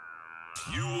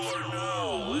You are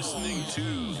now listening to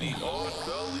the Odd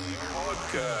Valley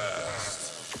Podcast.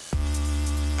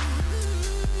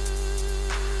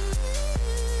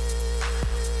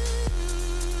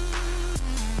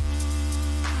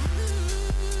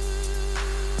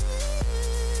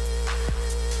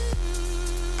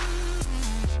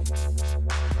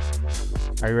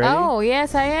 Are you ready? Oh,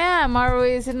 yes, I am.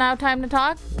 Is it now time to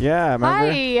talk? Yeah,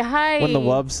 remember? Hi. When the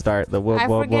wubs start, the wub, I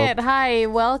wub, forget. wub. Hi,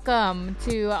 welcome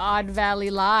to Odd Valley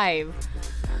Live.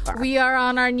 We are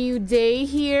on our new day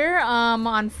here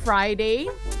on Friday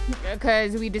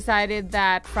because we decided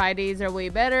that Fridays are way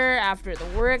better after the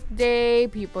work day.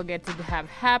 People get to have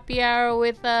happy hour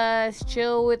with us,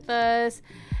 chill with us,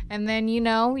 and then,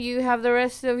 you have the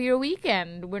rest of your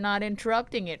weekend. We're not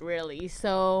interrupting it, really.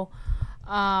 So...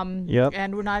 Yep.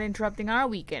 And we're not interrupting our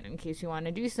weekend in case you want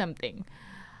to do something.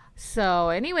 So,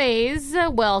 anyways,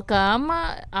 welcome.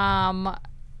 I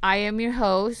am your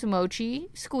host, Mochi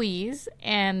Squeeze,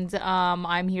 and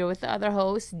I'm here with the other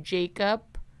host, Jacob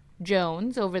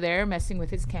Jones, over there messing with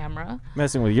his camera.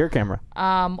 Messing with your camera.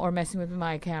 Or messing with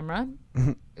my camera.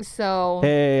 So.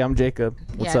 Hey, I'm Jacob.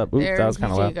 What's up? Oops, that was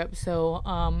kind of loud. Jacob. So,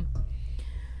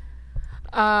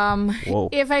 Whoa.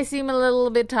 if I seem a little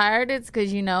bit tired, it's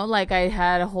because, I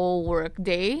had a whole work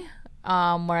day,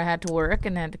 where I had to work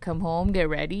and had to come home, get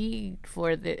ready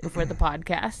for the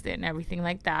podcast and everything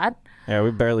like that. Yeah,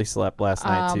 we barely slept last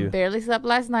night, too. Barely slept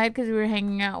last night because we were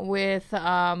hanging out with,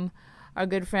 our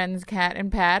good friends, Kat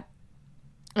and Pat.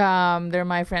 They're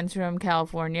my friends from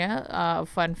California.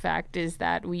 Fun fact is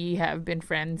that we have been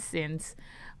friends since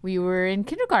we were in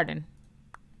kindergarten.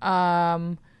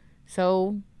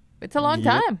 So... It's a long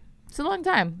time. It's a long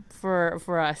time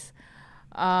for us.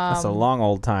 That's a long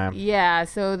old time. Yeah,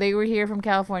 so they were here from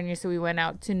California, so we went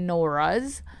out to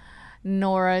Nora's.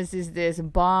 Nora's is this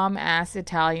bomb-ass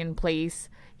Italian place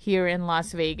here in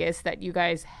Las Vegas that you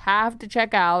guys have to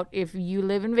check out. If you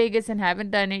live in Vegas and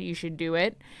haven't done it, you should do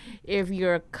it. If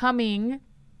you're coming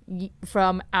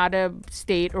from out of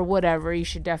state or whatever, you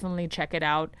should definitely check it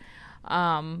out.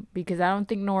 Because I don't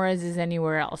think Nora's is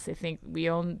anywhere else. I think they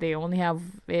only have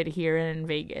it here in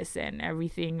Vegas, and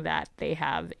everything that they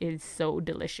have is so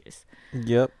delicious.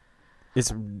 Yep.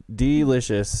 It's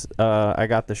delicious. I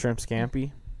got the shrimp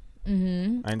scampi.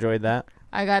 Mm-hmm. I enjoyed that.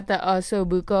 I got the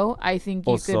ossobuco. I think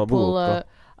you could pull up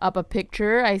a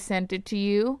picture. I sent it to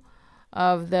you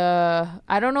of the...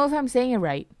 I don't know if I'm saying it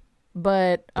right,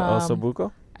 but... The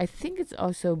ossobuco? I think it's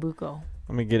ossobuco.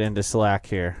 Let me get into Slack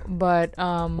here. But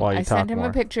I sent him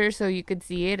more. a picture so you could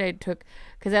see it. I took,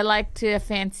 because I like to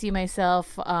fancy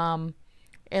myself a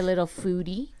little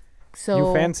foodie. So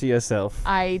you fancy yourself.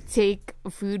 I take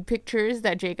food pictures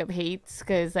that Jacob hates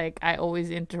because I always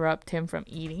interrupt him from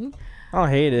eating. I don't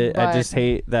hate it. I just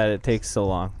hate that it takes so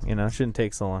long. It shouldn't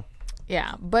take so long.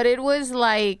 Yeah, but it was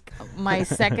my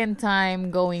second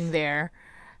time going there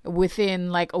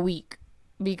within a week.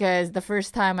 Because the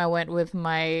first time I went with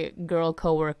my girl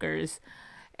coworkers,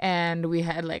 and we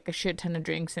had a shit ton of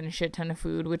drinks and a shit ton of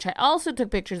food, which I also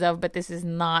took pictures of, but that's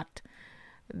not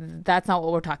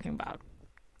what we're talking about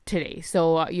today.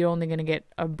 So you're only going to get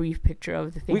a brief picture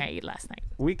of the thing I ate last night.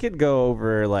 We could go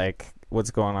over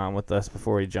what's going on with us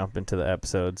before we jump into the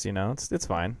episodes. It's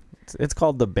fine. It's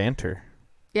called the banter.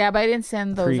 Yeah, but I didn't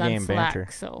send those on Slack, banter.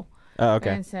 so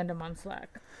okay. I didn't send them on Slack.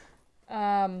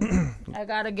 I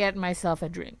gotta get myself a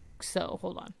drink, so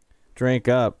hold on. Drink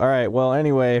up. All right. Well,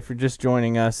 anyway, if you're just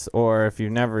joining us or if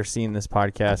you've never seen this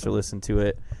podcast or listened to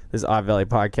it, this is Odd Valley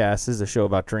Podcast. This is a show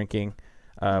about drinking.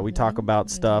 We talk about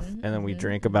stuff and then we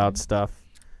drink about stuff.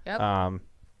 Yep.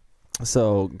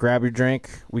 So grab your drink.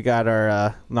 We got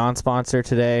our non-sponsor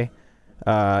today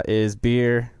is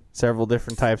beer, several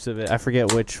different types of it. I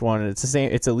forget which one. It's the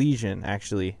same. It's Elysian,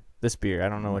 actually, this beer. I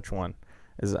don't know which one.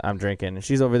 I'm drinking, and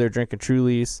she's over there drinking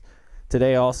Trulies.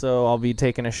 Today also I'll be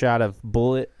taking a shot of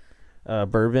Bullet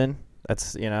bourbon.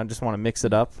 That's I just want to mix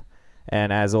it up.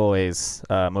 And as always,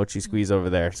 Mochi Squeeze over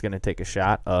there is going to take a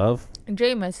shot of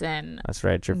Jameson. That's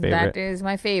right, your favorite. That is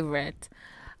my favorite.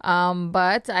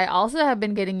 But I also have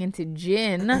been getting into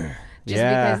gin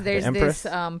because there's this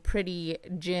pretty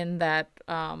gin that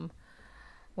one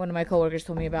of my coworkers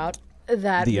told me about.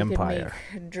 That the we Empire.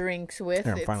 Can make drinks with.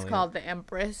 It's called the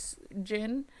Empress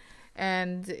gin,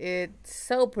 and it's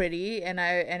so pretty, and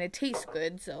it tastes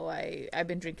good. So I've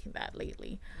been drinking that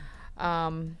lately.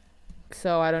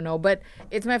 So I don't know, but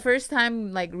it's my first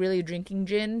time really drinking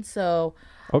gin. So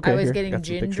I was getting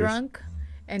gin drunk,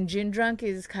 and gin drunk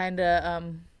is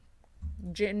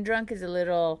a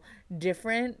little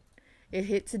different. It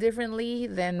hits differently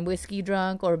than whiskey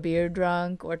drunk or beer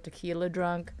drunk or tequila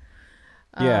drunk.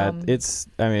 Yeah, it's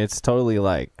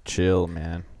totally chill,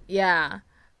 man. Yeah.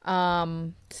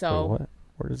 Wait, So what?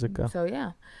 Where does it go? so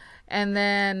yeah. And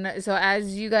then, so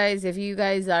as you guys, if you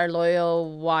guys are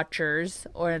loyal watchers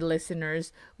or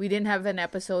listeners, we didn't have an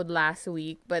episode last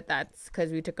week, but that's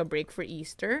because we took a break for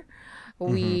Easter.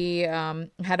 We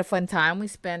had a fun time. We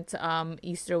spent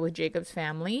Easter with Jacob's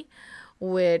family,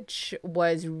 which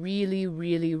was really,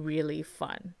 really, really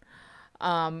fun.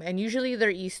 And usually their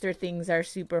Easter things are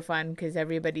super fun because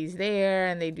everybody's there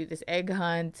and they do this egg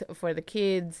hunt for the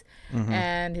kids.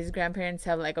 And his grandparents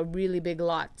have like a really big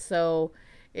lot. So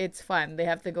it's fun. They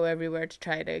have to go everywhere to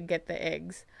try to get the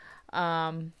eggs.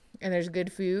 And there's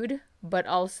good food. But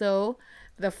also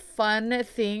the fun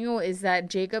thing is that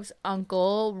Jacob's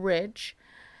uncle, Rich,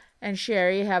 and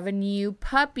Sherry have a new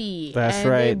puppy. That's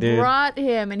right, they dude. brought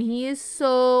him, and he is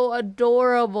so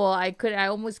adorable. I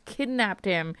almost kidnapped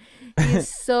him. He is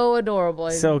so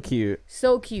adorable. So cute.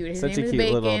 So cute. His Such a name is cute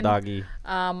Bacon. little doggy.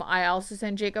 I also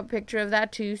sent Jacob a picture of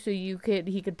that too, so he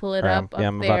could pull it up Yeah,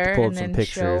 I'm there about to pull and some then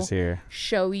pictures here.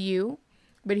 show you.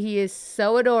 But he is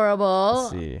so adorable.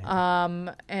 Let's see.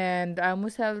 And I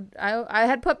almost have I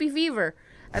had puppy fever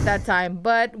at that time,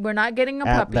 but we're not getting a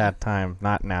At puppy. that time,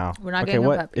 not now. We're not okay, getting a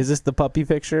what puppy. is this? The puppy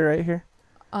picture right here?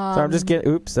 So I'm just getting.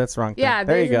 Oops, that's wrong. Thing. Yeah,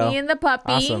 there there's you go. me and the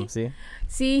puppy. Awesome.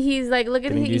 See, He's like, look at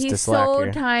Getting him. used to He's slack so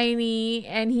here. tiny,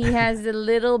 and he has the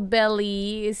little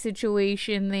belly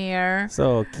situation there.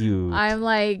 so cute. I'm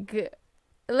like,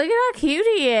 look at how cute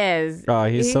he is. Oh,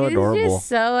 he's so adorable. He's just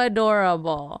so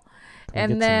adorable. Can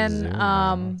we And get some then zoom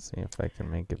on? Let's see if I can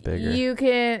make it bigger. you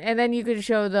can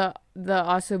show the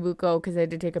ossobuco because I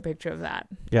did take a picture of that.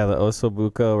 Yeah, the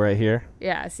osobuco right here.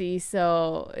 Yeah, see,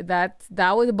 so that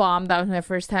was a bomb. That was my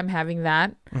first time having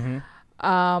that.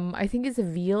 I think it's a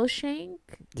veal shank.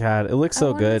 God, it looks I so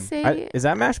wanna good. say- Is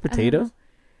that mashed potatoes?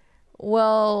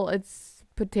 Well, it's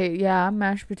potato. Yeah,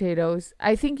 mashed potatoes.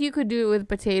 I think you could do it with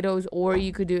potatoes, or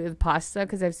you could do it with pasta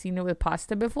because I've seen it with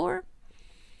pasta before.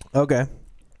 Okay.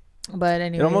 But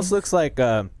anyway, It almost looks like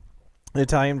the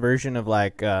Italian version of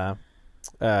like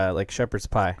shepherd's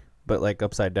pie, but like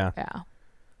upside down. yeah.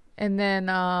 And then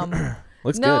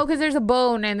Looks no, good. because there's a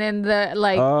bone, and then the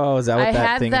like. Oh, is that what I that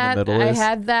had thing that. in the middle is? I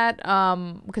had that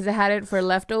because I had it for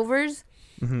leftovers,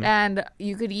 Mhm. and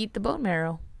you could eat the bone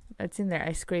marrow that's in there.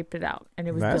 I scraped it out, and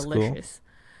it was That's cool. delicious.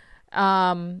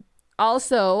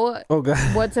 Also, Oh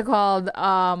god. what's it called?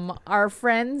 Our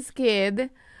friend's kid.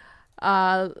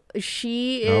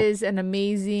 She Nope. is an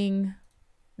amazing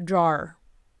drawer.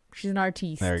 She's an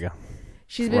artiste. There we go.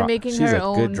 She's been making She's her a good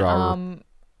own. drawer.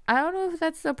 I don't know if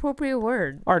that's the appropriate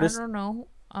word. Artist. I don't know.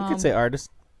 You could say artist,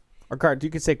 or you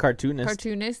could say cartoonist.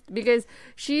 Cartoonist, because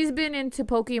she's been into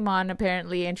Pokemon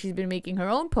apparently, and she's been making her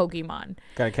own Pokemon.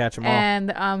 Gotta catch them all.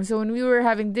 And so when we were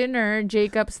having dinner,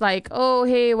 Jacob's like, "Oh,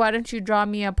 hey, why don't you draw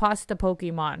me a pasta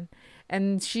Pokemon?"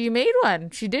 And she made one.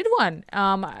 She did one.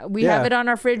 We Yeah. have it on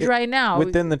our fridge right now.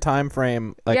 Within the time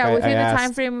frame, like yeah, I within the asked,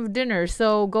 time frame of dinner.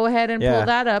 So go ahead and Yeah. pull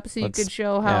that up so you Let's- could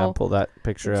show Yeah, how pull that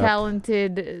picture up.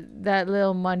 talented that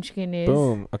little munchkin is.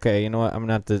 Boom. Okay, you know what? I'm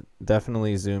gonna have to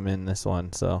definitely zoom in this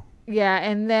one. So Yeah,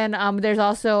 and then there's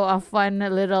also a fun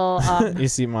little you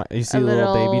see a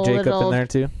little baby Jacob little- in there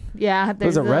too. yeah.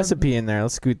 There's a the- recipe in there.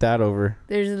 Let's scoot that over.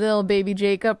 There's a little baby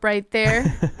Jacob right there,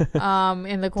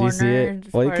 in the Do corner. you see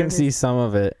it? Well, you for can his- see some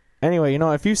of it. Anyway, you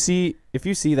know, if you see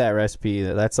that recipe,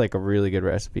 that's like a really good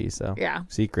recipe. So Yeah,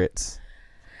 secrets.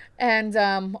 and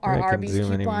our I can Arby's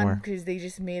zoom coupon anymore. because they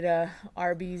just made a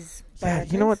Arby's. Yeah,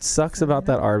 you know what sucks about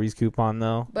that Arby's coupon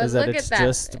though But is that look it's at that.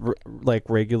 just like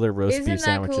regular roast Isn't beef that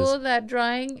sandwiches. cool? That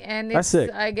drawing, and That's it's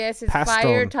sick. I guess it's Pastron.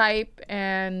 fire type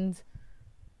and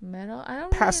metal. I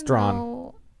don't really Pastron.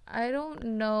 know. I don't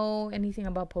know anything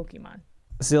about Pokemon.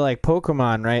 See, like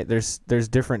Pokemon, right? There's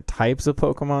different types of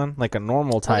Pokemon. Like a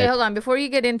normal Okay, type. hold on. Before you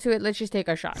get into it, let's just take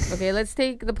our shot. Okay, let's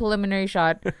take the preliminary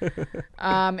shot,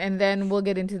 and then we'll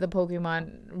get into the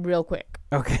Pokemon real quick.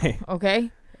 Okay. Okay.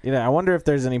 I wonder if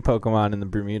there's any Pokemon in the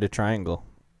Bermuda Triangle.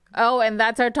 Oh, and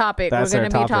that's our topic. That's We're our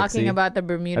going to be topic, talking see? about the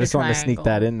Bermuda I just wanted to sneak Triangle.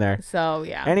 that in there. So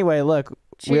yeah. Anyway, look,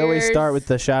 we always Cheers. start with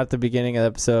the shot at the beginning of the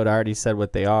episode. I already said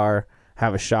what they are.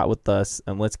 Have a shot with us,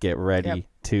 and let's get ready Yep.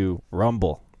 to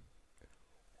rumble.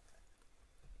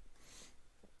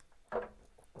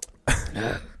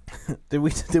 Did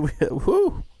we?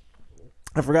 Whoo!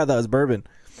 I forgot that was bourbon.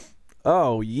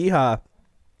 Oh, yeehaw!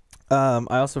 I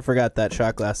also forgot that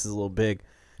shot glass is a little big.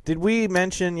 Did we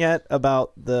mention yet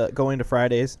about the going to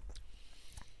Fridays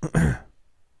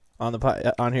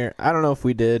on here? I don't know if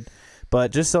we did,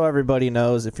 but just so everybody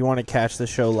knows, if you want to catch the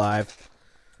show live,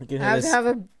 you can hit I have us. to have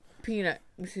a peanut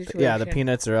situation. Yeah, the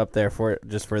peanuts are up there for it,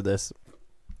 just for this.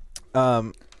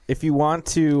 If you want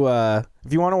to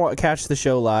catch the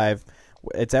show live,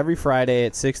 It's every Friday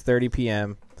at 6:30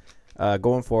 p.m.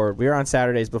 Going forward. We were on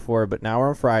Saturdays before, but now we're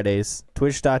on Fridays.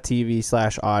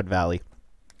 Twitch.tv/Odd Valley.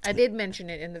 I did mention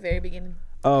it in the very beginning.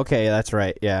 Okay, that's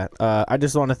right. Yeah. I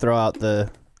just want to throw out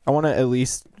I want to at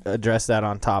least address that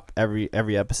on top every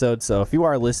episode. So if you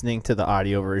are listening to the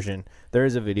audio version, there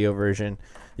is a video version.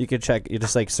 You can check. You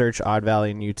just search Odd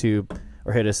Valley on YouTube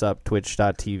or hit us up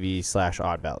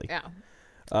twitch.tv/Odd Valley.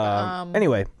 Yeah.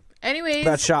 Anyways,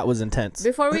 that shot was intense.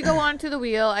 Before we go on to the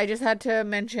wheel, I just had to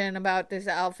mention about this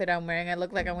outfit I'm wearing. I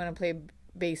look like I'm going to play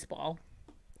baseball.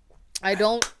 I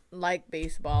don't like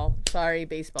baseball. Sorry,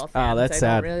 baseball fans. Oh, that's I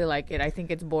don't sad. really like it. I think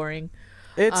it's boring.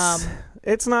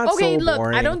 It's not okay, so look,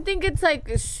 boring. I don't think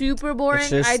it's super boring.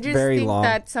 I just very think long.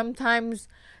 that sometimes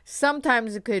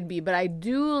it could be, but I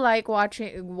do like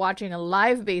watching a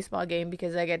live baseball game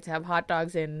because I get to have hot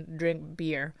dogs and drink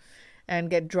beer and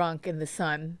get drunk in the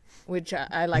sun, which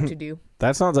I like to do.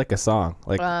 That sounds like a song,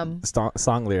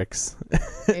 song lyrics.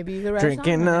 Maybe you could write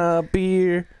Drinking a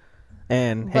beer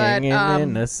and hanging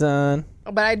in the sun.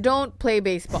 But I don't play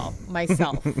baseball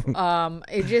myself.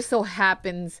 It just so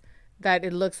happens that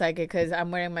it looks like it because I'm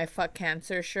wearing my Fuck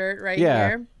Cancer shirt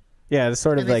here. Yeah, it's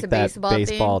sort of and like that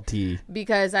baseball thing tee.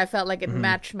 Because I felt like it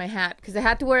matched my hat. Because I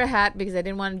had to wear a hat because I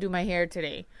didn't want to do my hair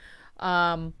today.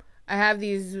 I have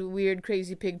these weird,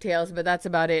 crazy pigtails, but that's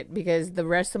about it. Because the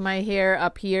rest of my hair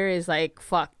up here is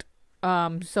fucked.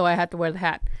 So I had to wear the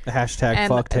hat. The hashtag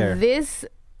fucked hair. This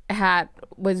hat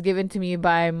was given to me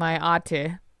by my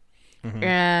ate.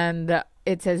 And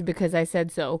it says because I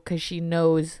said so. Because she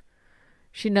knows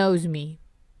me.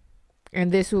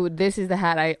 And this is the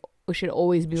hat I should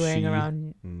always be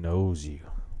wearing knows you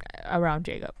around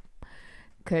Jacob,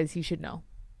 because he should know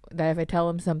that if I tell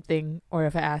him something or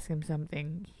if I ask him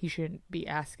something, he shouldn't be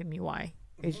asking me why.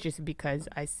 It's just because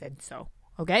I said so.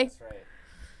 Okay? That's right.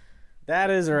 That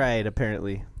is right,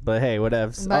 apparently. But hey,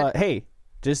 whatever. Hey,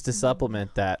 just to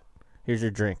supplement that, here's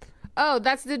your drink. Oh,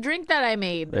 that's the drink that I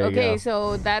made. There you Okay, go.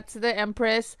 So that's the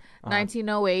Empress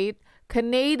 1908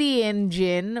 Canadian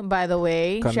gin, by the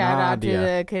way. Shout out to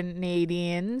the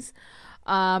Canadians.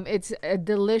 It's a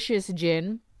delicious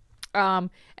gin. And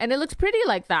it looks pretty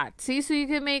like that. See, so you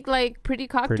can make pretty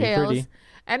cocktails. Pretty.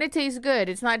 And it tastes good.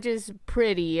 It's not just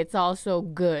pretty, it's also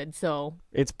good. So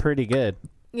it's pretty good.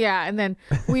 yeah, and then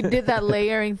we did that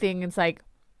layering thing. It's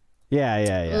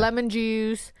Yeah. lemon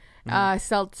juice,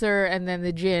 seltzer, and then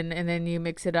the gin, and then you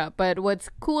mix it up. But what's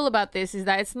cool about this is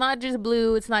that it's not just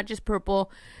blue, it's not just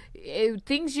purple.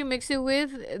 Things you mix it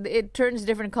with, it turns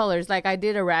different colors. I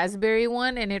did a raspberry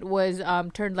one, and it was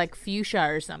turned fuchsia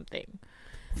or something.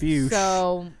 Fuchsia.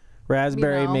 So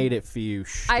raspberry made it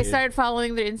fuchsia. I started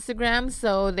following their Instagram,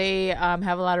 so they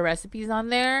have a lot of recipes on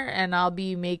there, and I'll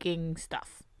be making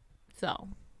stuff. So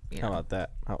How about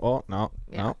that? Oh, no.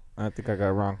 I think I got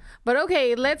it wrong. But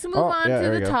okay, let's move on to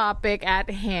the topic at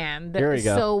hand. Here we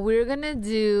go. So we're gonna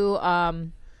do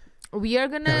we are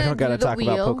gonna we don't gotta do the talk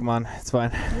wheel. about Pokemon. It's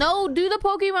fine. No, do the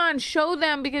Pokemon. Show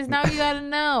them, because now you gotta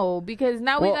know. Because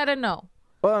now we gotta know.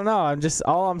 Well, no,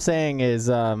 all I'm saying is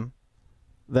the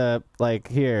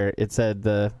here it said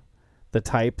the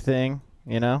type thing,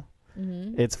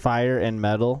 it's fire and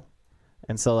metal.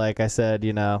 And so I said,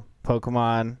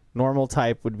 Pokemon normal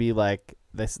type would be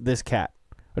this cat.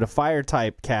 But a fire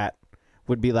type cat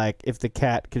would be if the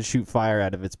cat could shoot fire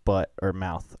out of its butt or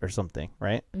mouth or something,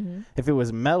 right? If it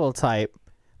was metal type,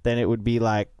 then it would be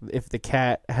if the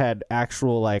cat had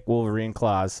actual Wolverine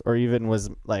claws, or even was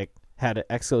had an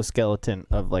exoskeleton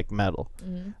of metal,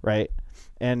 right?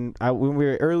 And when we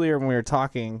were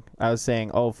talking, I was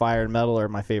saying, fire and metal are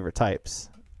my favorite types,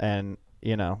 and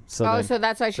so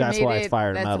that's why that's why it's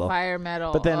fire and metal. A fire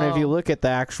metal. But then if you look at the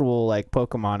actual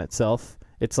Pokemon itself,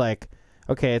 it's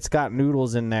okay, it's got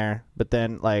noodles in there, but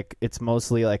then it's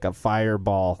mostly a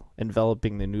fireball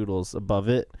enveloping the noodles above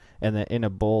it, and then in a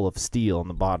bowl of steel on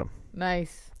the bottom.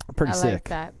 Nice. Pretty sick. I like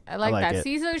that. I like that. it.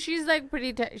 See, so she's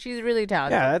she's really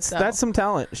talented. Yeah, that's some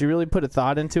talent. She really put a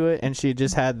thought into it, and she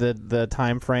just had the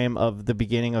time frame of the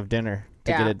beginning of dinner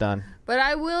to get it done. But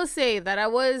I will say that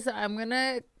I'm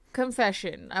gonna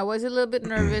confession, I was a little bit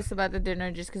nervous about the dinner,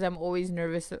 just because I'm always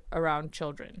nervous around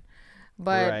children.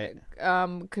 But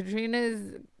Katrina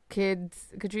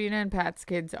and Pat's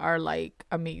kids are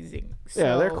amazing. So,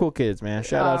 yeah, they're cool kids, man.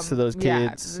 Shout outs to those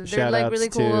kids. They're Shout outs really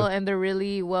to, cool, and they're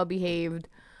really well behaved.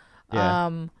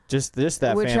 Yeah. Just that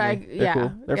family. They're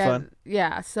cool. They're fun.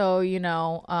 Yeah. So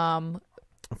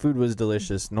food was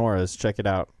delicious. Nora's, check it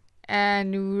out.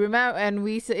 And remember,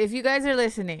 if you guys are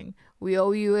listening, we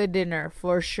owe you a dinner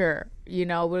for sure.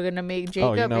 We're gonna make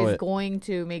Jacob is going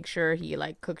to make sure he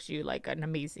cooks you an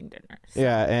amazing dinner. So.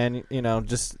 Yeah, and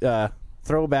just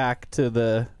throwback to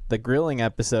the the grilling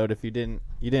episode, if you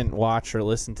didn't watch or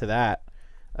listen to that,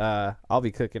 I'll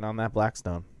be cooking on that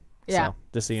Blackstone. Yeah. So,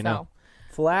 just so you know.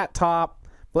 Flat top.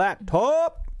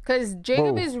 Because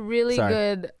Jacob Whoa. is really Sorry.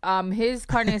 good. His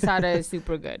carne asada is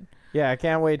super good. Yeah, I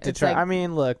can't wait to It's try. like- I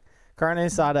mean, look, carne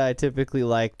asada, I typically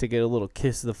like to get a little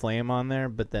kiss of the flame on there,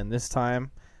 but then this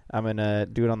time I'm going to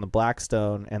do it on the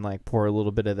Blackstone and like pour a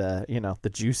little bit of the, the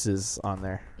juices on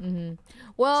there.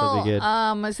 Well, be good.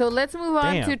 so let's move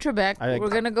on Damn. to Trebek. We're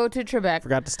going to go to Trebek.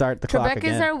 Forgot to start the clock Trebek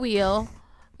again. is our wheel.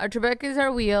 Trebek is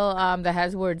our wheel that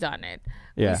has words on it.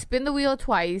 Yeah. We spin the wheel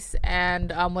twice,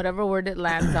 and whatever word it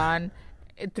lands on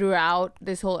throughout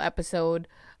this whole episode,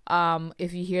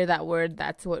 if you hear that word,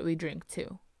 that's what we drink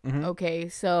to. Okay,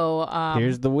 so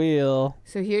Here's the wheel.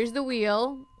 So here's the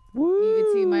wheel. Woo! You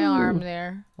can see my arm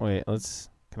there. Wait,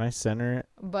 can I center it?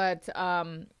 But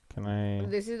Can I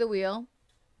this is the wheel.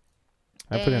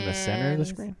 put it in the center of the And-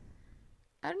 screen?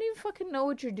 I don't even fucking know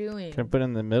what you're doing. Can I put it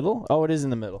in the middle? Oh, it is in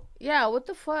the middle. Yeah, what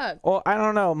the fuck? Well, I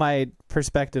don't know. My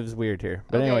perspective's weird here.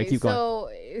 But anyway, keep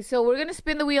going. So we're gonna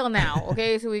spin the wheel now,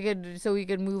 okay? so we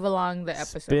could move along the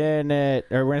episode. Spin it.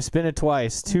 Or we're going to spin it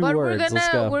twice. Two But words. Let's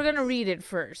go. we're gonna read it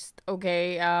first,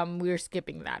 okay? We're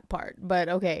skipping that part, but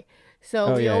okay. So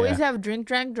Oh, we yeah, always yeah. have drink,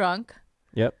 drank, drunk.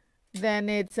 Yep. Then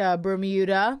it's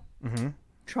Bermuda,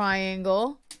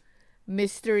 triangle,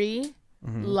 mystery,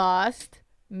 lost,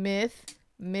 myth,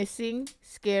 missing,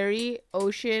 scary,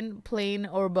 ocean, plane,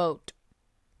 or boat.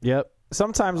 Yep.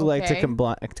 Sometimes we like to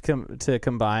Okay.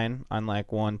 combine on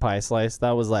like one pie slice.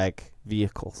 That was like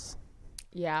vehicles.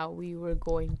 Yeah, we were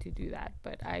going to do that,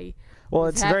 but I Well,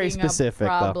 was it's very having specific a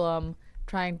though. problem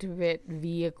trying to fit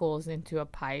vehicles into a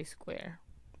pie square.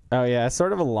 Oh yeah, it's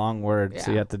sort of a long word, so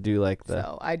Yeah. you have to do like the.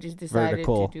 So I just decided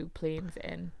vertical. to do planes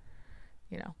and,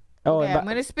 Oh, okay, and I'm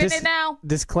gonna spin it now.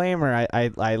 Disclaimer: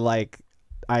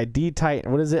 I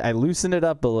de-tighten. What is it? I loosen it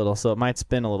up a little, so it might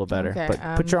spin a little better. Okay,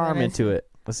 but put your arm gonna into it.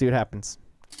 Let's see what happens.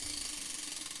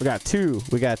 We got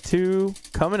two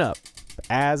coming up,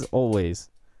 as always.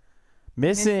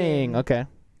 Missing. Okay.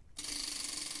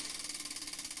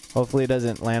 Hopefully it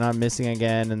doesn't land on missing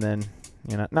again, and then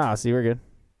no. See, we're good.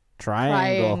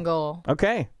 Triangle.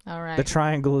 Okay. All right. The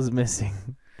triangle is missing.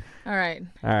 All right.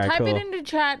 All right. Type cool. it into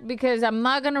chat because I'm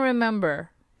not gonna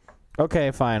remember. Okay,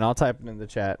 fine. I'll type it in the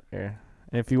chat here.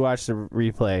 And if you watch the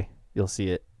replay, you'll see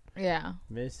it. Yeah.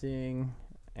 Missing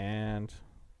and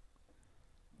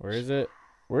where is it?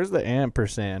 Where's the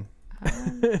ampersand?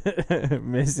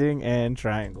 Missing and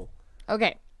triangle.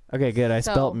 Okay. Okay, good. I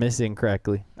So- spelt missing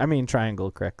correctly. I mean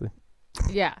triangle correctly.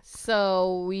 Yeah.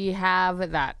 So we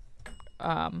have that.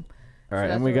 All right,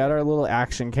 that's and we what got we- our little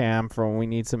action cam for when we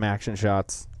need some action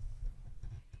shots.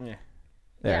 Yeah.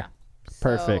 There. Yeah.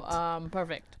 Perfect. So,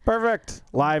 perfect. Perfect.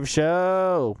 Live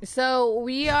show. So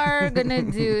we are gonna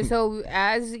do. So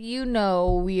as you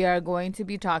know, we are going to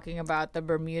be talking about the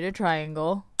Bermuda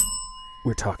Triangle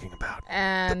We're talking about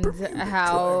and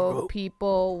how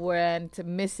people went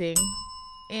missing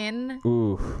in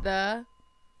ooh. the.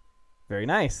 Very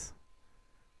nice.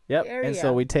 Yep. And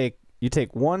so area. you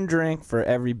take one drink for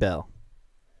every bell.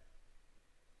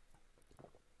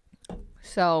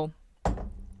 So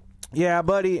Yeah,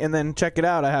 buddy. And then check it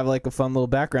out. I have like a fun little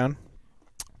background.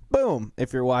 Boom.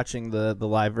 If you're watching the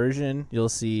live version, you'll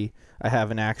see I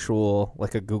have an actual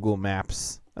like a Google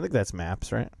Maps. I think that's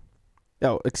Maps, right?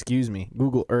 Oh, excuse me.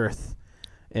 Google Earth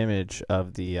image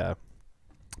of the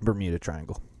Bermuda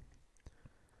Triangle.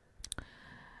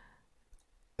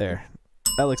 There.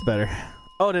 That looks better.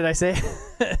 Oh, did I say?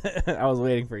 I was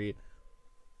waiting for you.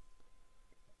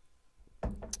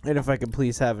 And if I could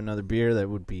please have another beer, that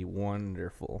would be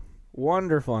wonderful.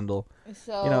 Wonderful.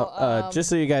 So Just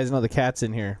so you guys know, the cat's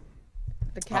in here.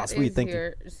 the cat sweet, is thank you.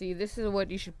 here. See, this is what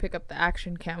you should pick up the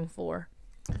action cam for.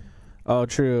 Oh,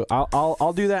 true.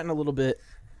 I'll do that in a little bit.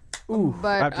 Ooh,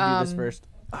 But, I have to do this first.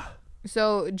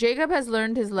 So Jacob has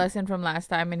learned his lesson from last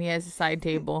time, and he has a side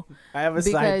table. I have a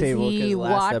side because table he because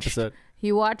last watched- episode.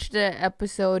 He watched the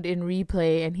episode in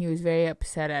replay, and he was very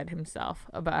upset at himself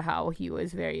about how he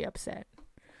was very upset.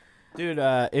 Dude,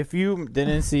 if you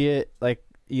didn't see it like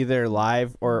either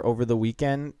live or over the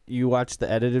weekend, you watched the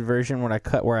edited version where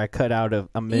I cut out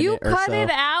a minute You or so. cut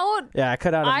it out? Yeah, I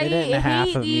cut out a I minute and a half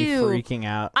hate of me you. freaking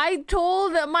out. I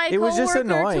told my It was just coworker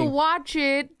to annoying. watch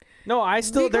it. No, there's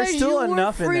still because you were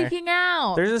enough in there. freaking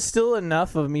out. There's still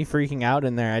enough of me freaking out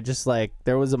in there. I just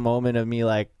there was a moment of me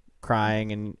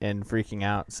crying and freaking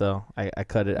out. So I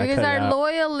cut it. Because I cut our it out.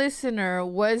 loyal listener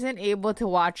wasn't able to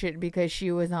watch it because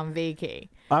she was on vacay.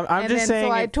 I'm just saying.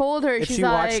 So I told her, if she's she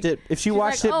like, watched it, if she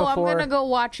watched it oh, before, I'm gonna go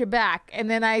watch it back. And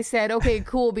then I said, okay,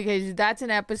 cool, because that's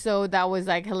an episode that was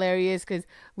like hilarious because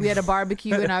we had a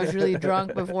barbecue and I was really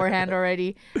drunk beforehand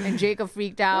already, and Jacob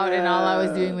freaked out, and all I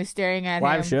was doing was staring at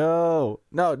live him. show.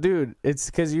 No, dude, it's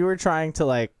because you were trying to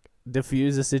like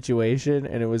diffuse the situation,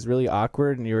 and it was really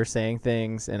awkward, and you were saying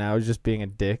things, and I was just being a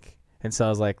dick, and so I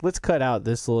was like, let's cut out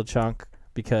this little chunk.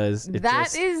 Because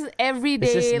that is everyday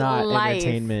it's just not life.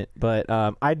 entertainment. But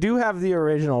I do have the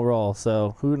original role,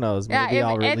 so who knows? Maybe If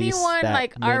I'll release anyone that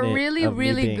like our minute really of me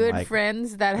really being, good like,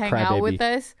 friends that hang out crybaby. with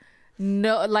us,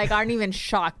 aren't even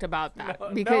shocked about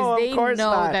that because no, of they course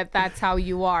know not. that that's how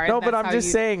you are. No, and but that's I'm how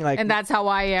just saying, like, and that's how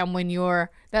I am when you're.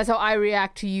 That's how I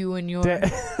react to you when you're.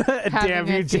 damn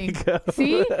you, Jacob.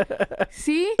 See,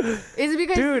 it's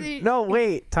because Dude, no,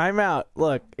 wait, time out.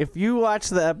 Look, if you watch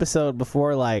the episode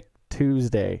before like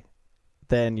Tuesday,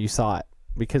 then you saw it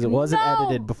because it wasn't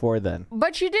edited before then.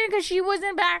 But she didn't because she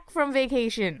wasn't back from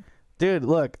vacation. Dude,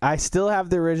 look, I still have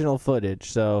the original footage,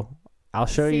 so I'll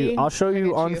show you. I'll show Look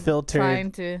you at unfiltered.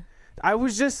 Trying to. I'm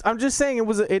just saying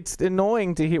it's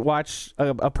annoying to watch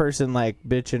a person like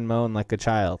bitch and moan like a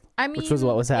child. I mean, which was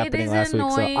what was happening last week.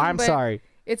 So I'm sorry.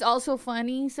 It's also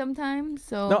funny sometimes.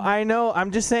 So No, I know. I'm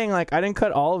just saying, like, I didn't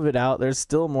cut all of it out. There's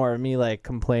still more of me like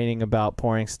complaining about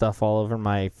pouring stuff all over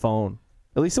my phone.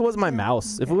 At least it was my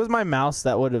mouse. If it was my mouse,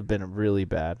 that would have been really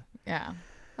bad. Yeah.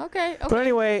 Okay. But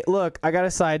anyway, look, I got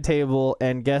a side table,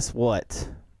 and guess what?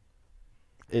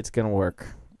 It's gonna work.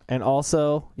 And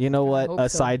also, you know what? A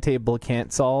side table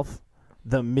can't solve?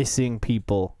 The missing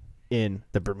people in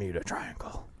the Bermuda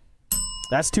Triangle.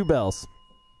 That's 2 bells.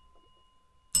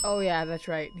 Oh yeah, that's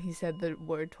right. He said the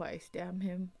word twice. Damn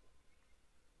him.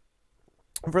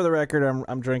 For the record,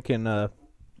 I'm drinking a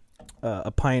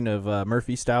pint of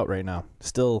Murphy Stout right now.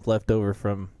 Still left over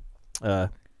from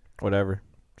whatever.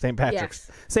 St. Patrick's.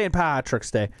 Yes. St.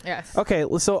 Patrick's Day. Yes. Okay,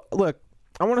 so look,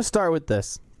 I want to start with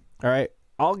this. All right?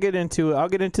 I'll get into it. I'll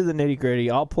get into the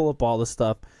nitty-gritty. I'll pull up all the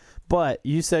stuff. But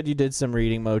you said you did some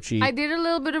reading, Mochi. I did a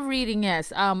little bit of reading,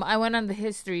 yes. I went on the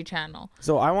History Channel.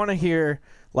 So I want to hear,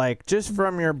 like, just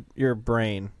from your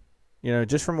brain, you know,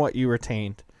 just from what you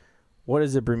retained, what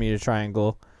is the Bermuda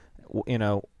Triangle? You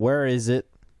know, where is it?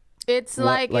 It's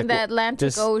like in the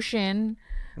Atlantic Ocean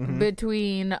Mm-hmm.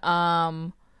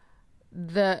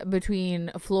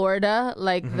 between Florida,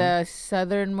 like Mm-hmm. the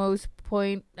southernmost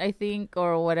point, I think,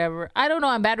 or whatever. I don't know.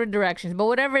 I'm bad with directions, but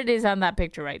whatever it is on that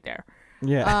picture right there.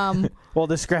 Yeah. Well,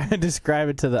 describe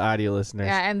it to the audio listeners.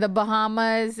 Yeah, and the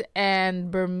Bahamas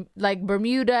and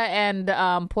Bermuda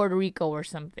and Puerto Rico or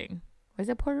something. Was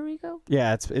it Puerto Rico?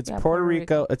 Yeah, it's Puerto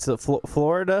Rico. It's the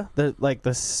Florida,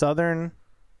 the southern,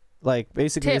 like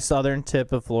basically the southern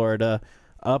tip of Florida,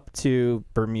 up to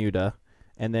Bermuda,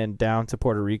 and then down to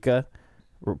Puerto Rico,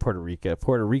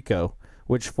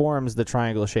 which forms the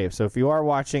triangle shape. So if you are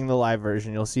watching the live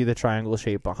version, you'll see the triangle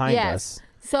shape behind us.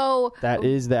 So that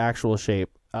is the actual shape.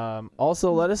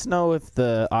 Also, let us know if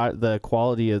the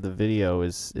quality of the video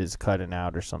is cutting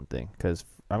out or something, because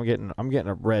I'm getting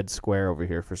a red square over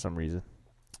here for some reason.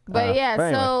 But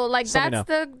anyway, so like that's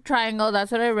the triangle.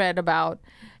 That's what I read about,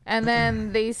 and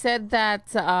then they said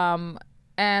that.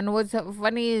 And what's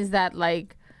funny is that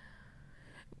like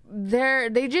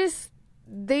they just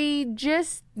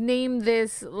named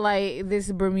this like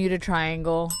this Bermuda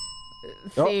Triangle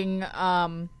thing.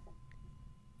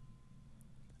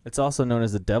 It's also known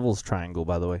as the Devil's Triangle,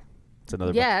 by the way. It's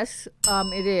another. Yes,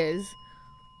 it is.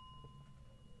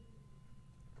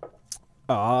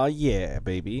 Oh yeah,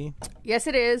 baby. Yes,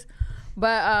 it is.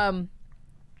 But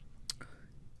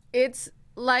it's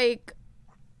like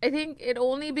I think it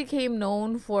only became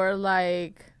known for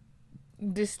like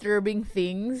disturbing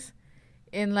things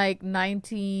in like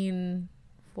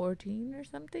 1914 or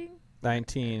something.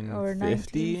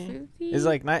 1950 is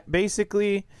like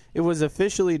basically it was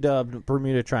officially dubbed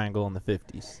Bermuda Triangle in the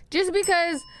 50s. Just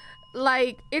because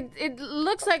like it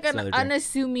looks like an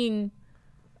unassuming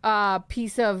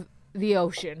piece of the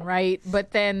ocean, right?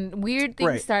 But then weird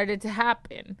things started to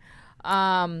happen.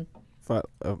 The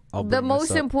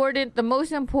most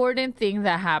important thing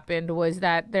that happened was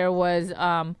that there was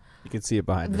you can see it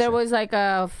behind us. There was like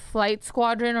a flight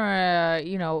squadron or a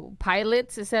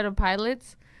set of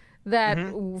pilots that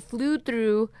flew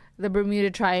through the Bermuda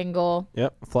Triangle.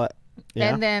 Yep, flight.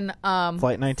 Yeah. And then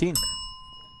Flight 19.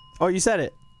 Oh, you said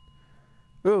it.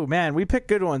 Ooh, man, we pick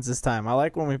good ones this time. I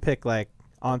like when we pick like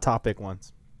on topic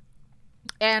ones.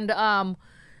 And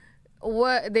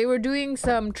what they were doing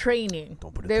some training.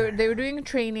 Don't put it they were doing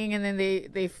training, and then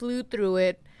they flew through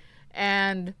it,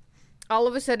 and all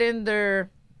of a sudden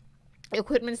their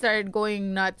equipment started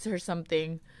going nuts or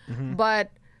something.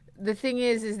 But the thing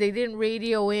is they didn't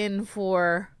radio in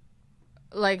for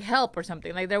like help or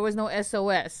something. Like there was no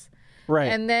SOS. Right.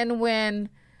 And then when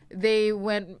they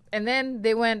went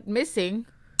missing.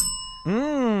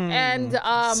 And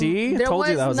See? there Told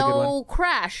you that was a good no one.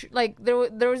 crash. Like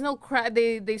there was no crash.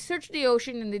 They searched the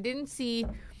ocean and they didn't see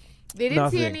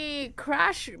Nothing. any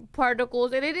crash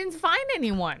particles, and they didn't find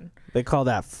anyone. They call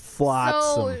that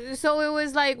flotsam. So it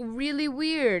was like really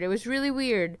weird. It was really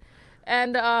weird.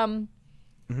 And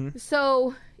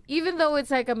so even though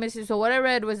it's like a mystery, so what I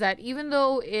read was that even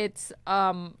though it's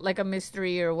like a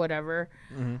mystery or whatever,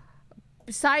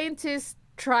 scientists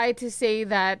try to say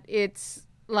that it's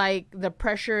like the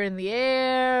pressure in the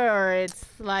air or it's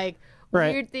like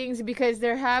weird things, because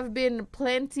there have been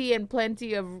plenty and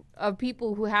plenty of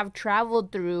people who have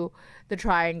traveled through the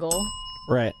triangle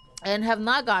Right. and have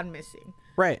not gone missing.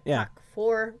 Right, yeah.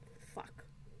 Fuck.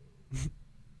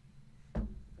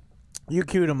 You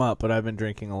queued them up, but I've been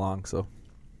drinking along, so.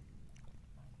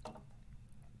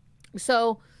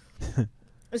 So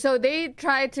they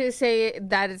try to say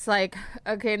that it's like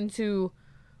akin to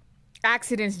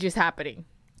accidents just happening.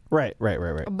 Right.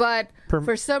 But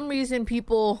for some reason,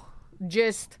 people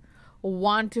just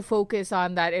want to focus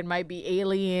on that it might be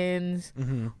aliens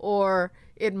or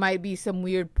it might be some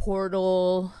weird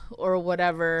portal or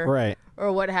whatever. Right.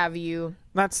 Or what have you.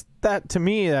 To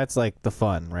me, that's like the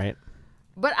fun, right?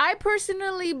 But I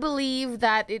personally believe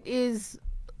that it is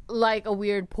like a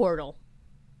weird portal.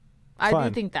 I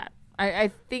do think that.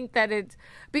 I think that it's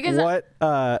because what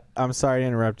I'm sorry to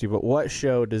interrupt you, but what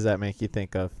show does that make you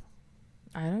think of?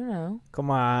 I don't know. Come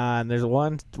on, there's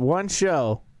one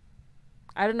show.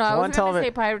 I don't know. I was going to say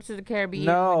Pirates of the Caribbean.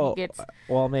 No, when he gets,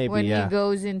 maybe when he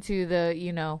goes into the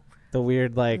the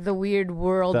weird the weird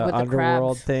world the with the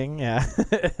underworld crabs thing, yeah.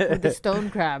 with the stone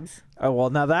crabs. Oh well,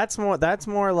 now that's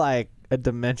more like a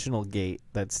dimensional gate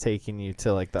that's taking you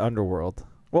to like the underworld.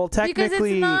 Well,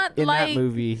 technically, in that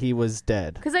movie, he was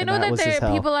dead. Because I know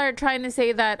that people are trying to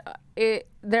say that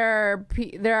there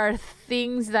are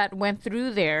things that went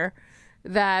through there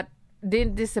that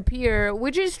didn't disappear,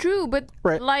 which is true. But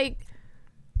like,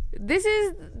 this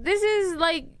is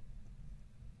like,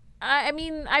 I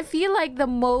mean, I feel like the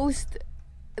most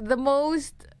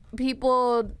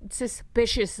people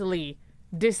suspiciously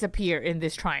disappear in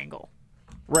this triangle.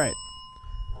 Right.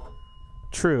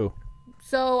 True.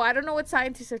 So I don't know what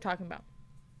scientists are talking about.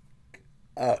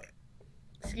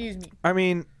 Excuse me. I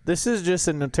mean, this is just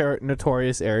a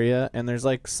notorious area, and there's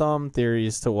like some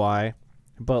theories to why,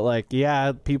 but like,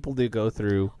 yeah, people do go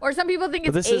through. Or some people think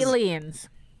it's aliens.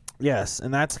 Yes,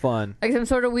 and that's fun. Like some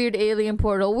sort of weird alien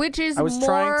portal, which is I was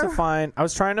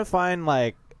trying to find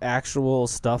like actual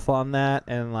stuff on that,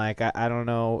 and like I don't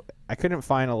know, I couldn't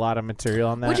find a lot of material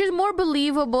on that. Which is more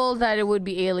believable that it would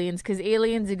be aliens, because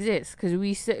aliens exist.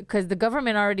 Because the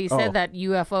government already said that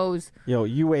UFOs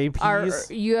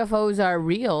are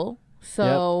real.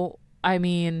 So I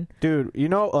mean, dude,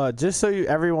 just so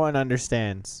everyone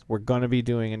understands, we're gonna be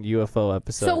doing a UFO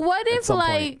episode. So what if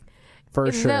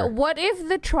what if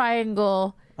the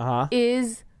triangle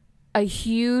is a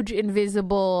huge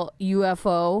invisible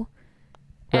UFO?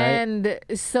 Right. And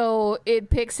so it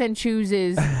picks and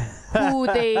chooses who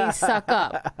they suck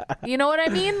up. You know what I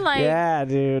mean? Like, yeah,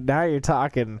 dude. Now you're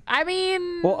talking. I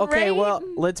mean, well, okay. right? Well,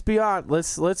 let's be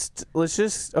honest. Let's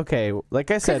just okay.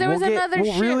 Like I said,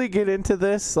 we'll really get into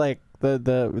this, like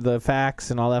the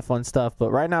facts and all that fun stuff.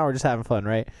 But right now we're just having fun,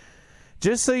 right?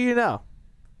 Just so you know,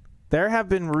 there have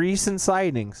been recent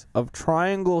sightings of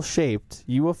triangle-shaped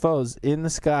UFOs in the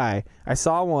sky. I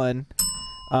saw one.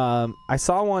 on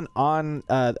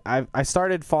I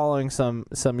started following some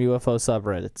UFO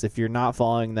subreddits. If you're not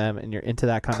following them and you're into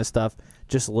that kind of stuff,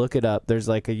 just look it up. There's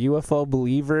like a UFO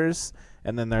believers,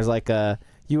 and then there's like a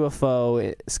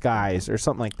UFO skies or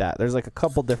something like that. There's like a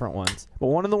couple different ones. But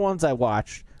one of the ones I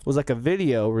watched was like a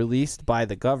video released by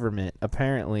the government,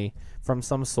 apparently from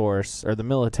some source, or the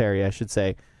military I should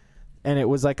say. And it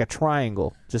was like a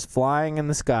triangle just flying in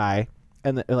the sky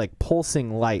and like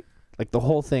pulsing light. Like the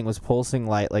whole thing was pulsing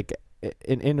light, like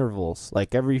in intervals,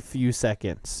 like every few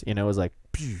seconds. It was like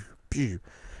pew, pew.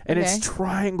 And it's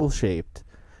triangle shaped.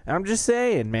 And I'm just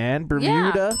saying, man,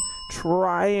 Bermuda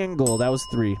triangle. That was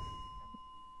 3.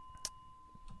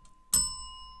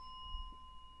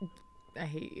 I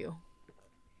hate you.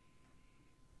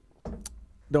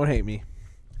 Don't hate me.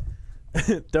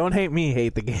 Don't hate me.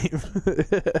 Hate the game.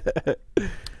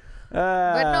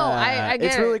 But no, I get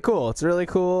it's really cool. It's really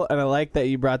cool, and I like that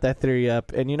you brought that theory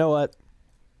up. And you know what?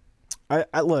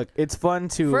 I look. It's fun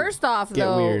to First off, get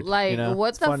though, weird, like, you know? what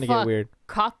It's the fun to get fuck? weird.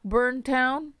 Cockburn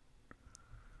Town?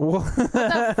 Well, What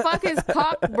the fuck is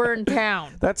Cockburn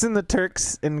Town? that's in the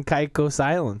Turks and Caicos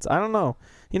Islands. I don't know.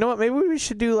 You know what? Maybe we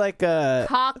should do like a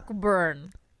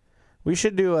Cockburn. we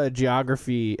should do a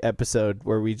geography episode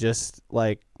where we just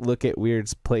like look at weird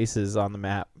places on the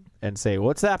map and say,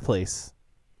 "What's that place?"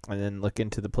 and then look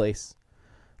into the place.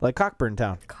 Like Cockburn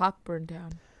Town. Cockburn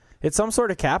Town. It's some sort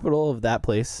of capital of that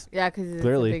place. Yeah, because it's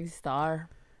Clearly. a big star.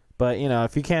 But you know,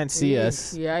 if you can't see Eesh,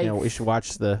 us, you know, we yikes. should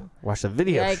watch the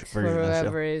video Yikes for version of the show.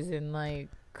 whoever is in, like,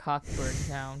 Cockburn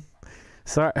Town.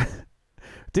 Sorry,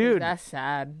 dude. That's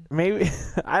sad. Maybe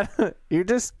I don't, you're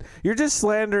just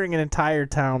slandering an entire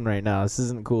town right now. This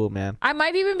isn't cool, man. I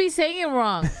might even be saying it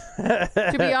wrong,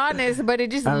 to be honest, but it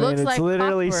just I mean, looks it's like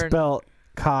literally Cockburn. spelt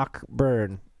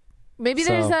Cockburn. Maybe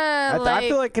So, there's a, I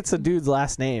feel like it's a dude's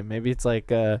last name. Maybe it's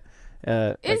like is like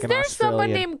an there someone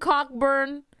Australian named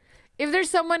Cockburn? If there's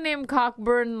someone named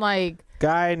Cockburn, like,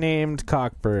 guy named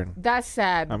Cockburn? that's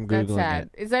sad. I'm That's Googling sad. it.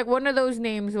 It's like one of those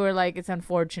names where, like, it's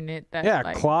unfortunate that, Yeah,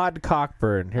 like, Claude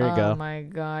Cockburn. Here you go. Oh my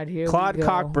God! Here Claude we go.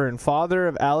 Cockburn, father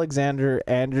of Alexander,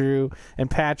 Andrew, and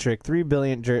Patrick, three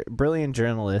brilliant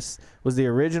journalists, was the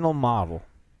original model.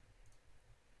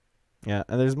 Yeah,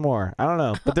 and there's more. I don't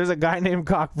know, but there's a guy named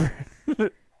Cockburn.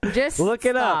 Just Look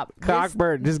it stop. up,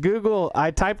 Cockburn. Just Google.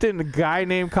 I typed in a guy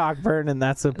named Cockburn, and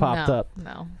that's what popped no, up.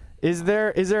 No. Is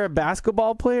there a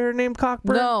basketball player named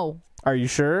Cockburn? No. Are you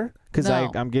sure? Because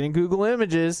No. I'm getting Google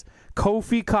images.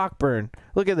 Kofi Cockburn.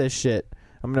 Look at this shit.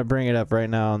 I'm gonna bring it up right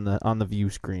now on the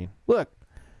view screen. Look,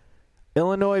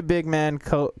 Illinois big man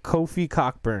Kofi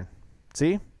Cockburn.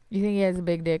 See? You think he has a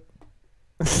big dick?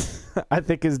 I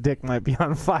think his dick might be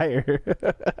on fire.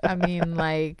 I mean,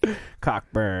 like,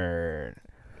 Cockburn.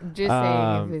 just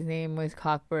saying, if his name was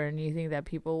Cockburn, you think that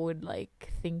people would,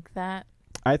 like, think that?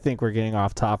 I think we're getting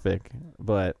off topic,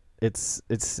 but it's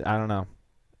I don't know.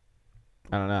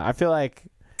 I feel like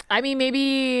I mean,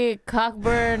 maybe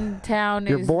Cockburn Town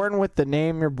you're is. born with the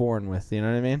name you're born with. You know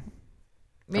what I mean?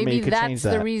 Maybe you could change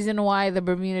that's the that. reason why the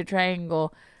Bermuda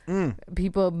Triangle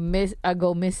people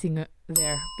go missing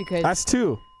there, because That's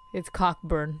two. it's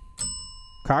Cockburn.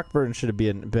 Cockburn should have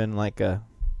been like a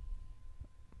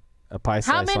pie slice.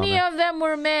 How many on there. of them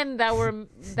were men that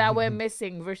went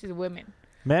missing versus women?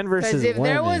 Men Because versus if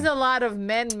women? there was a lot of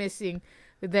men missing,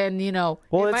 then Well,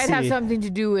 it let's might have see. something to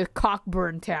do with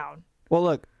Cockburn Town. Well,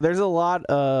 look, there's a lot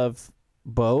of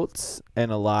boats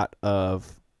and a lot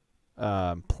of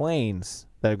planes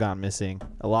that have gone missing.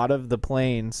 A lot of the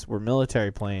planes were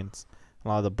military planes. A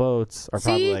lot of the boats are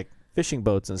probably See? like fishing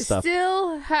boats and stuff.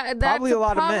 Still, that's Probably a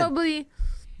lot of men. probably.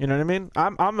 You know what I mean?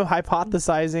 I'm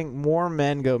hypothesizing more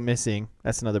men go missing.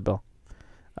 That's another bill.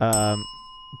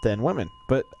 Than women.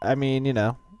 But I mean, you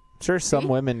know, sure some See?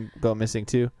 women go missing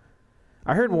too.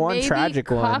 I heard one Maybe tragic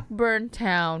one, Cockburn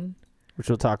Town, which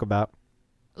we'll talk about.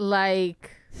 like.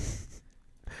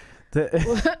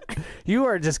 You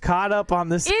are just caught up on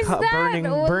this Is that-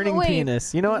 burning wait,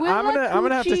 penis. You know what? I'm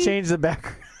gonna have to Willacoochee- change the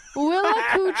background.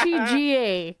 Willacoochee,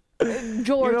 GA,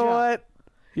 Georgia. You know what?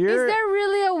 Is there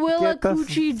really a Get the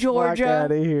Willacoochee, fuck Georgia?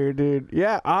 out of here, dude.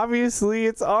 Yeah, obviously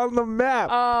it's on the map.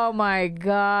 Oh my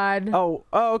God. Oh,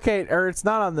 okay. Or it's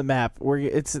not on the map.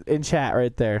 It's in chat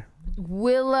right there.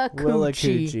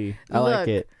 Willacoochee. I like Look,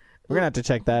 it. We're gonna have to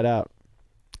check that out.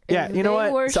 Yeah, if you know they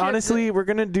what? worship So honestly, we're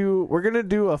gonna do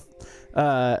a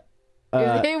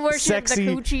if they worship sexy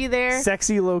the coochie there.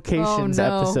 sexy locations Oh,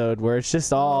 no. episode where it's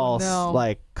just all no.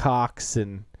 like cocks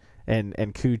and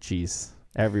coochies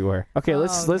everywhere. Okay,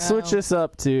 let's Oh, switch no. this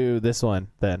up to this one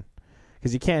then,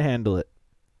 because you can't handle it.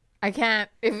 I can't.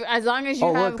 As long as you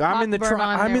Oh have look, I'm in the Cockburn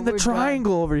on I'm there, in the we're done.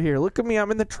 triangle over here. Look at me,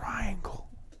 I'm in the triangle.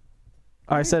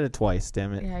 Oh, I said it twice.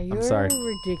 Damn it! Yeah, you're I'm sorry.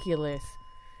 ridiculous.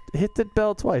 Hit the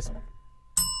bell twice.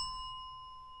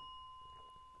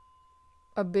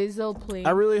 Abyssal Plain.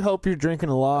 I really hope you're drinking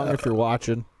along if you're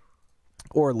watching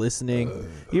or listening.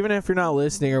 Even if you're not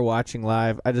listening or watching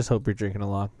live, I just hope you're drinking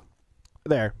along.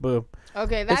 There, boom.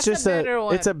 Okay, that's It's just a better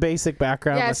one. It's a basic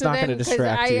background. yeah, It's so not then, going to 'cause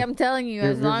distract I you. am telling you,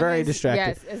 You're as long very as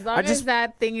distracted. yes, as long as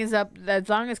that thing is up, as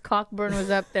long as Cockburn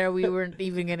was up there, we weren't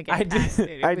even gonna get past it.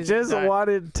 It I was just done.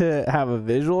 wanted to have a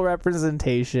visual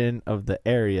representation of the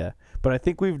area, but I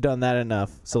think we've done that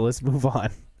enough. So let's move on.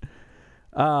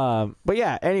 But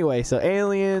yeah. Anyway, so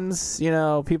aliens. You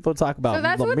know, people talk about So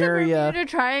that's what the Lemuria. Bermuda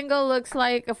Triangle looks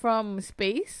like from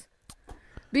space.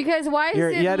 Because why is You're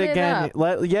it yet lit again,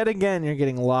 up? yet again, you're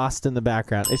getting lost in the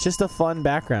background. It's just a fun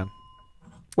background.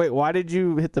 Wait, why did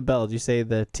you hit the bell? Did you say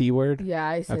the T word? Yeah,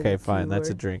 I said Okay, the fine. That's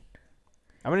a T-word. drink.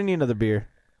 I'm gonna need another beer.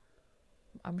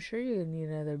 I'm sure you need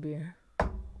another beer.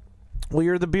 Well,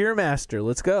 you're the beer master.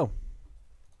 Let's go.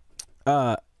 You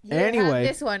have Anyway,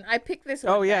 this one. I picked this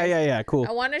one. oh yeah, guys. yeah, cool.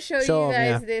 I want to show Show you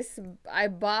 'em, guys this.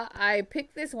 I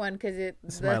picked this one because This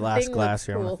is my last glass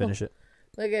here. I'm gonna finish it.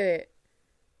 Look at it.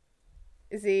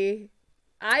 See,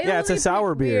 It's a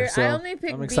sour beer, so I only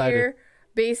pick I'm excited. beer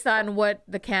based on what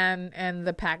the can and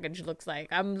the package looks like.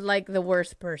 I'm like the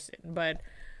worst person, but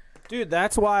Dude,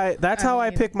 that's why. That's how I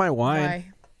mean, pick my wine.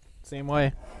 why? Same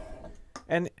way.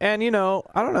 And I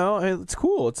don't know. It's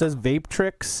cool. It says vape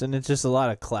tricks, and it's just a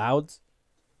lot of clouds.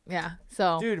 Yeah.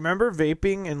 So Dude, remember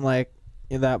vaping and like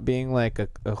that being like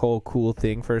a whole cool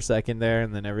thing for a second there,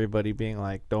 and then everybody being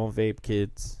like, "Don't vape,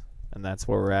 kids," and that's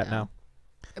where we're at now.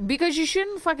 because you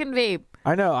shouldn't fucking vape.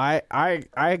 I know.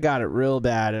 I got it real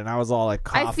bad, and I was all like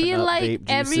coughing I feel up like vape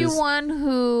juices. everyone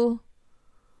who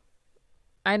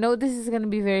I know this is going to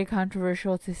be very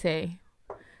controversial to say,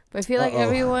 but I feel like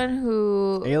everyone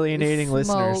who alienating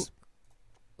listeners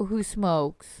who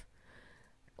smokes,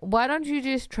 why don't you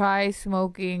just try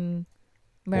smoking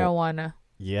marijuana?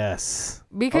 Yes.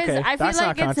 Because okay. I feel That's like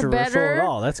not it's controversial better. at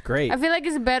all. That's great. I feel like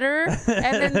it's better. And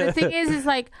then the thing is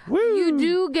like you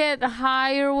do get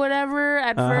high or whatever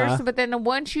at first, but then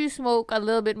once you smoke a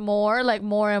little bit more, like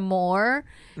more and more,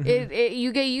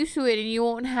 you get used to it and you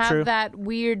won't have that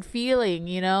weird feeling,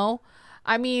 you know?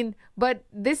 I mean, but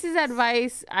this is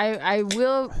advice.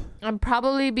 I'm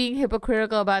probably being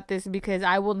hypocritical about this because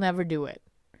I will never do it.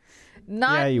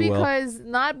 Not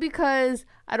because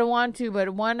I don't want to, but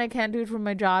one, I can't do it for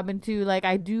my job, and two, like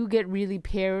I do get really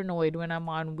paranoid when I'm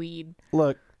on weed.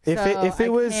 Look, if it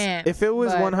was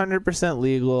 100%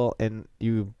 legal and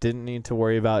you didn't need to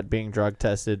worry about being drug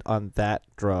tested on that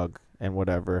drug and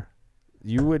whatever,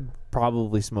 you would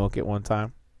probably smoke it one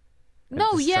time.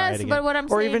 No, yes, but what I'm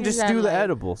saying or even is just do the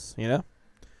edibles, you know?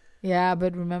 Yeah,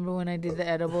 but remember when I did the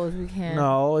edibles, we can't.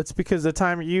 No, it's because the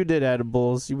time you did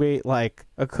edibles, you ate like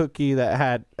a cookie that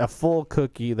had a full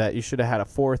cookie that you should have had a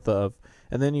fourth of,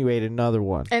 and then you ate another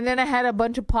one. And then I had a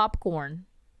bunch of popcorn.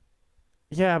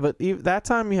 Yeah, but that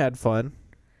time you had fun.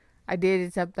 I did,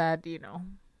 except that,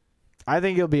 I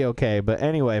think you'll be okay, but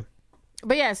anyway.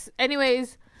 But yes,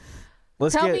 anyways,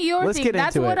 let's tell me your thing.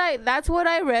 That's what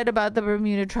I read about the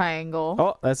Bermuda Triangle.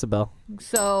 Oh, that's a bell.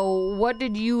 So, what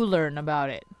did you learn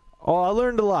about it? Oh, I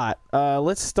learned a lot.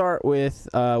 Let's start with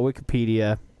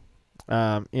Wikipedia.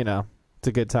 It's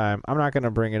a good time. I'm not going to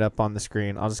bring it up on the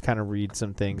screen. I'll just kind of read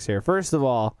some things here. First of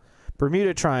all,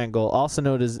 Bermuda Triangle, also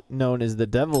known as the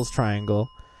Devil's Triangle,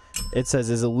 it says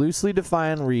is a loosely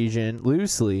defined region,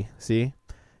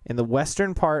 in the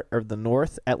western part of the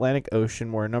North Atlantic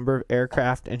Ocean where a number of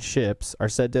aircraft and ships are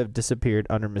said to have disappeared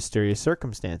under mysterious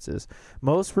circumstances.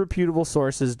 Most reputable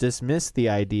sources dismiss the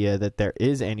idea that there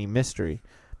is any mystery,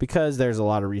 because there's a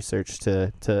lot of research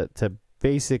to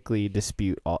basically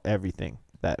dispute everything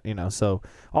that, so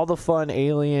all the fun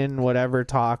alien whatever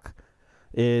talk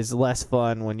is less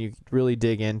fun when you really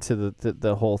dig into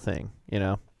the whole thing,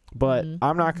 but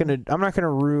I'm not going to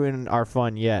ruin our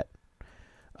fun yet.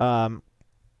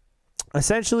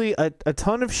 Essentially a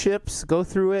ton of ships go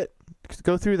through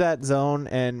that zone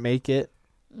and make it.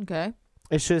 Okay.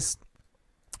 It's just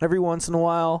every once in a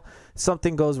while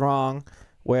something goes wrong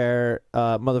where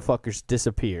motherfuckers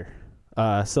disappear.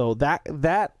 So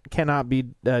that cannot be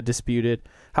disputed.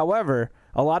 However,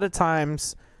 a lot of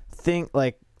times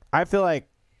I feel like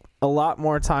a lot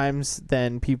more times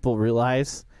than people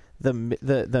realize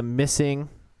the missing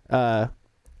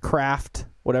craft,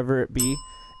 whatever it be,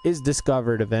 is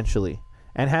discovered eventually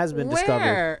and has been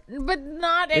discovered. But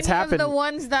not any of the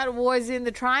ones that was in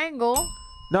the triangle.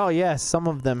 No, yes, some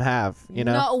of them have,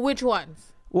 No, which ones?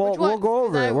 Well, we'll go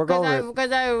over it.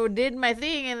 Because I did my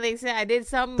thing, and they said I did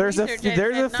some research.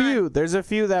 There's a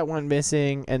few that went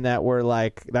missing, and that were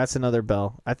like, that's another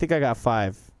bell. I think I got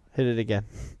 5. Hit it again.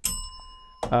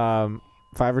 5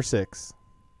 or 6.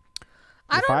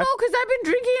 I don't know, because I've been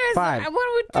drinking.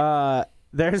 5.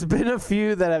 There's been a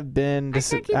few that have been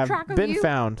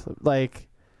found, like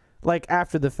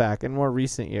after the fact in more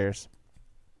recent years.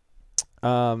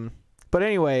 But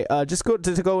anyway, just go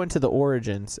into the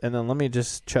origins, and then let me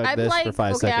just chug this for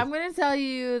 5 seconds. I'm going to tell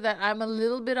you that I'm a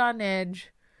little bit on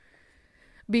edge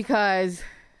because...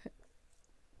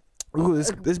 Ooh,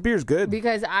 this beer's good.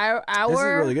 Because this is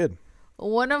really good.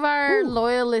 One of our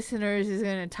loyal listeners is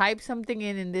going to type something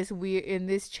in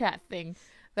this chat thing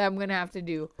that I'm gonna have to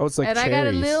do. Oh, it's like and cherries. I got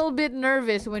a little bit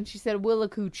nervous when she said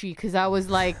Willacoochee because I was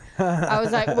like,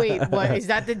 wait, what is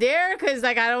that the dare? Because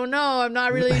like I don't know, I'm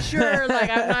not really sure. Like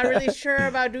I'm not really sure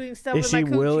about doing stuff Is with my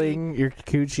coochie. she willing your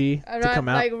coochie I'm to not come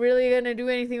out? like really gonna do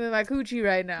anything with my coochie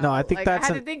right now. No, I think like, that's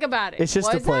I had to think about it. it's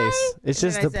just a Was place. I? It's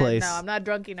And just then a I said, place. No, I'm not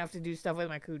drunk enough to do stuff with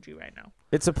my coochie right now.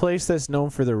 It's a place that's known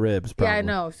for the ribs. Probably. Yeah, I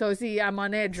know. So see, I'm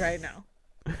on edge right now.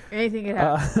 Anything can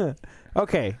happen.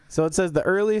 Okay, so it says the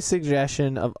earliest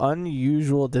suggestion of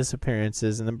unusual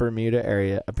disappearances in the Bermuda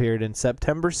area appeared in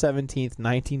September 17th,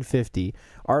 1950,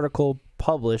 article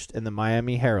published in the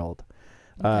Miami Herald.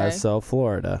 Okay. So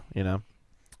Florida, you know.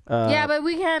 Yeah, but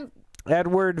we can't.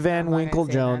 Edward Van I'm not gonna Winkle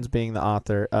say Jones that. being the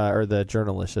author, or the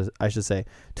journalist, I should say.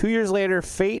 2 years later,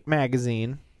 Fate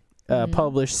magazine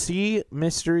published "See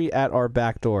Mystery at Our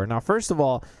Back Door." Now, first of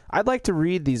all, I'd like to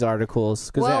read these articles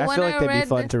because Well, I when feel like I they'd be read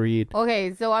fun to read.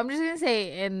 Okay, so I'm just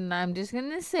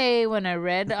gonna say, when I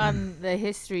read on the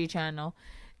History Channel,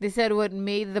 they said what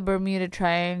made the Bermuda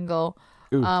Triangle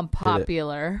Ooh, did it.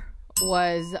 popular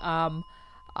was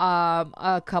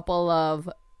a couple of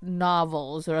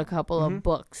novels or a couple of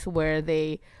books where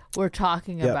they were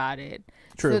talking Yep. about it.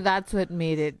 True. So that's what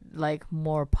made it like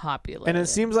more popular. And it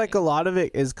seems like a lot of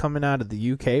it is coming out of the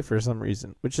UK for some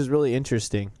reason, which is really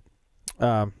interesting.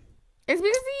 It's because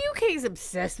the UK is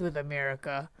obsessed with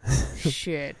America.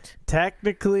 Shit.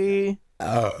 Technically,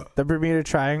 the Bermuda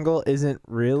Triangle isn't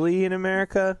really in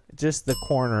America, just the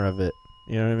corner of it.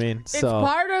 You know what I mean? It's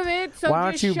part of it, so why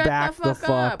don't just you shut back the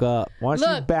fuck up. Why don't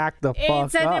you Look, back the fuck up?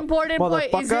 It's an important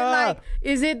point.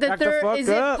 Is it the Back the third? fuck Is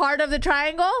up. it part of the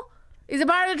triangle? Is it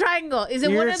part of the triangle? Is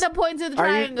it one of the points of the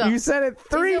triangle? You said it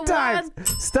 3 it times.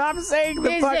 Stop saying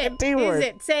the Is fucking it? T word. Is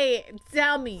it? Say it.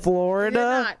 Tell me. Is it Florida,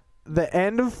 not? the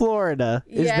end of Florida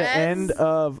is the Yes. end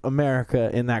of America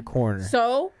in that corner.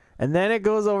 So And then it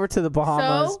goes over to the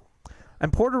Bahamas. So?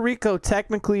 And Puerto Rico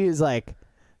technically is like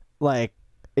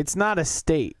it's not a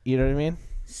state. You know what I mean?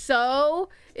 so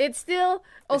it's still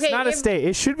okay. It's not a state.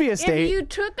 It should be a state. If you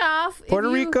took off Puerto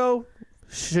Rico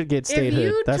should get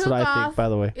statehood. That's what I think, by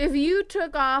the way. If you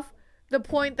took off the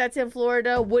point that's in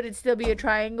Florida, would it still be a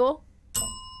triangle?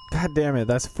 God damn it.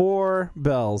 That's 4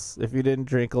 bells if you didn't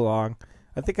drink along.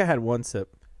 I think I had 1 sip.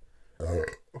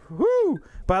 Woo!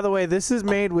 By the way, this is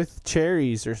made with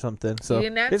cherries or something. So You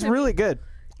didn't answer it's me. really good.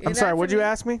 You I'm didn't sorry, answer what'd you me.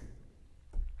 ask me?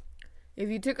 If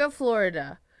you took out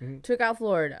Florida,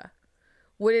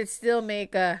 would it still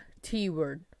make a T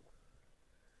word?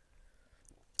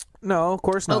 No, of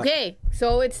course not. Okay,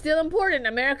 so it's still important.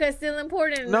 America is still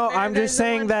important. No, America I'm just doesn't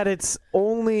saying want- that it's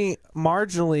only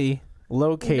marginally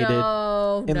located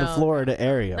in the Florida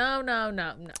area.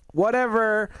 No.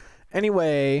 Whatever.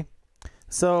 Anyway,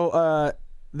 so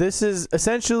this is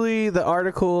essentially the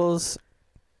articles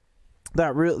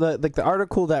that the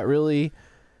article that really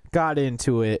got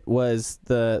into it was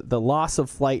the loss of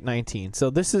Flight 19. So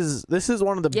this is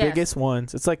one of the Yes. biggest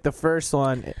ones. It's like the first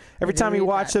one. Every did time you read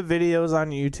watch the videos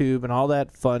on YouTube and all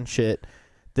that fun shit,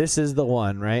 this is the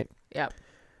one, right? Yep.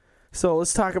 So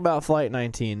let's talk about Flight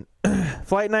 19.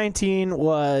 Flight 19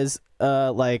 was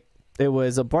it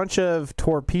was a bunch of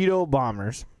torpedo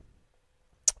bombers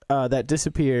that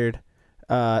disappeared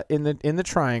in the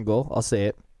triangle. I'll say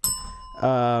it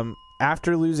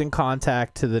after losing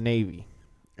contact to the Navy.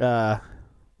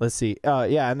 Let's see.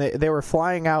 And they were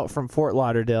flying out from Fort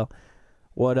Lauderdale.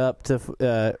 What up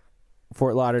to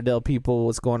Fort Lauderdale people?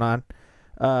 What's going on?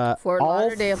 Fort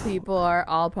Lauderdale people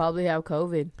all probably have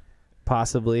COVID.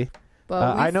 Possibly.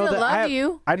 But we I know still that love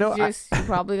you. I know It's just you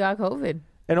probably got COVID.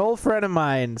 an old friend of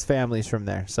mine's family's from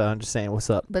there, so I'm just saying, what's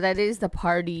up? But that is the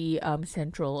party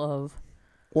central of.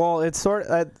 Well, it's sort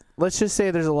of. Let's just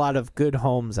say there's a lot of good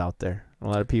homes out there. A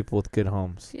lot of people with good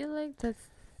homes. I feel like that's.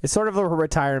 It's sort of a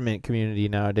retirement community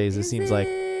nowadays. It seems like.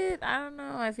 I don't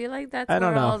know. I feel like that's I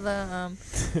don't where know. all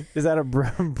the Is that a bro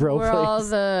where place? all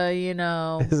the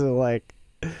Is it like?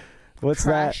 What's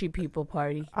trashy people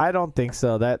party. I don't think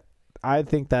so. I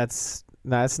think that's.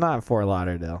 No, it's not Fort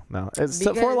Lauderdale. No, Fort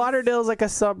Because- Lauderdale is like a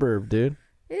suburb, dude.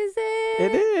 Is it?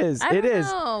 It is. I It don't is.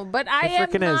 know, but I It am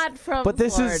frickin' is. not from But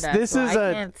this Florida, is so I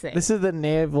can't say. this is the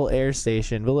Naval Air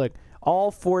Station. But look, all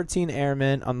 14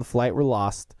 airmen on the flight were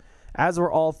lost, as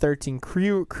were all 13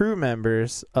 crew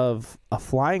members of a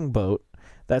flying boat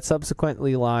that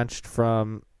subsequently launched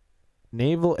from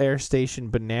Naval Air Station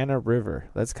Banana River.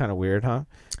 That's kind of weird, huh?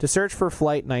 To search for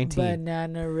Flight 19.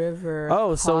 Banana River.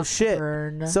 Oh, so shit.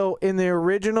 Cockburn. So in the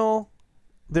original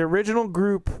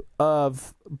group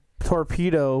of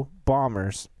torpedo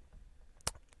bombers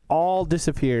all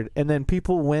disappeared, and then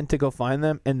people went to go find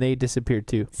them and they disappeared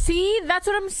too. See, that's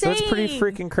what I'm So saying. that's pretty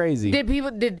freaking crazy.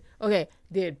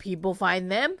 Did people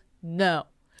find them? No.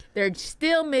 They're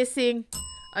still missing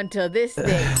until this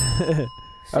day.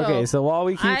 Okay, so while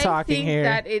we keep talking here,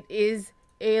 I think that it is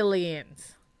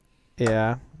aliens.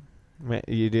 Yeah,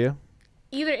 you do.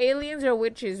 Either aliens or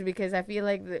witches, because I feel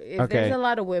like if there's a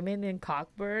lot of women in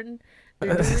Cockburn,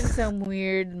 they're doing some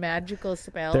weird magical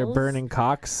spells. They're burning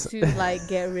cocks to like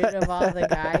get rid of all the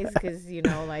guys, because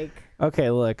like.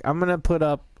 Okay, look, I'm gonna put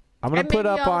up on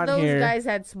those here. Those guys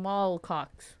had small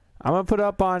cocks. I'm gonna put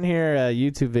up on here a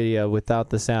YouTube video without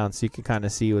the sound, so you can kind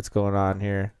of see what's going on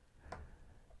here.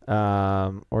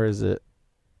 Where is it?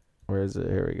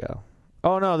 Here we go.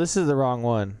 Oh no, this is the wrong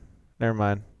one. Never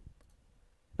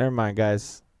mind,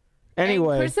 guys.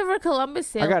 Anyway, and Christopher Columbus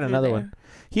sailed. I got another one.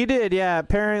 He did, yeah.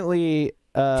 Apparently.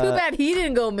 Too bad he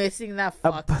didn't go missing. That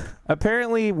fuck.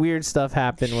 Apparently, weird stuff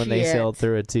happened when they sailed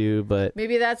through it too. But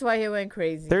maybe that's why he went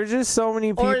crazy. There's just so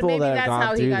many people that have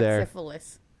gone through there. Or maybe that's how he got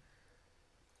syphilis.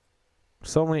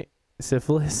 So many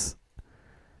syphilis.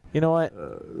 You know what?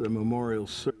 The memorial.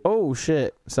 Oh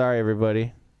shit! Sorry,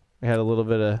 everybody. We had a little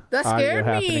bit of that scared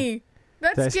me.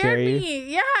 That scared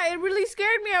me. Yeah, it really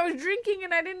scared me. I was drinking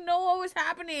and I didn't know what was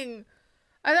happening.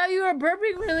 I thought you were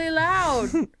burping really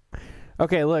loud.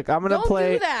 Okay, look, I'm gonna play.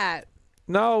 Don't do that.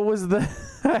 No, it was the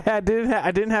I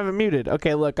didn't have it muted.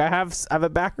 Okay, look, I have a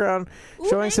background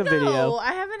showing some video.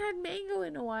 I haven't had mango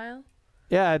in a while.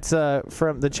 Yeah, it's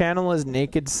from the channel is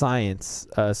Naked Science.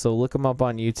 So look them up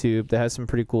on YouTube. They have some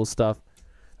pretty cool stuff.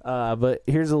 But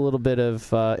here's a little bit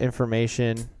of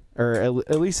information, or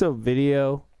at least a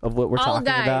video of what we're talking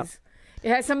about. It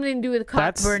has something to do with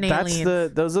Cockburn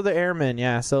aliens. Those are the airmen,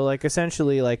 yeah. So like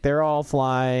essentially like they're all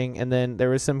flying, and then there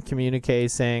was some communique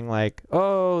saying like,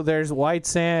 oh, there's white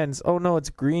sands. Oh no, it's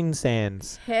green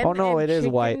sands. Oh no, it is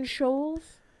white. Shoals?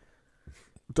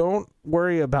 Don't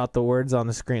worry about the words on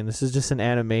the screen. This is just an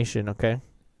animation, okay?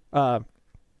 But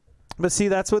see,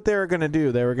 that's what they were gonna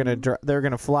do. They were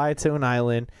gonna fly to an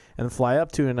island and fly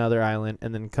up to another island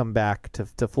and then come back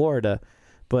to Florida.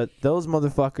 But those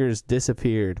motherfuckers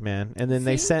disappeared, man. And then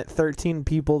they sent 13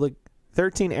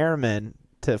 airmen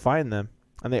to find them,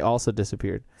 and they also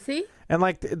disappeared. See? And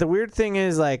like the weird thing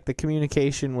is, like, the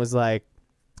communication was like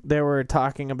they were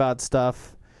talking about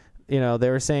stuff. They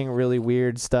were saying really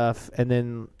weird stuff, and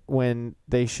then when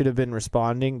they should have been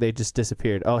responding, they just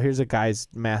disappeared. Oh, here's a guy's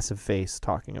massive face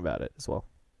talking about it as well.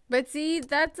 But see,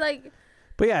 that's like.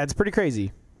 But yeah, it's pretty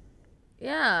crazy.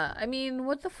 Yeah, I mean,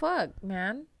 what the fuck,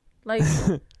 man? Like,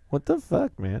 what the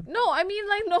fuck, man? No, I mean,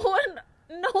 like, no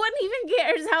one even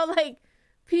cares how, like,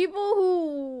 people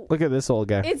who look at this old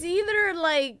guy. It's either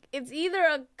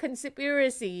a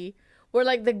conspiracy where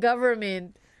like the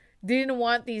government didn't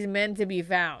want these men to be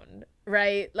found,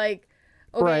 right? Like,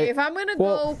 okay, right. If I'm gonna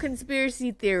go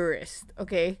conspiracy theorist,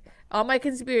 okay, all my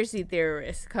conspiracy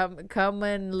theorists, come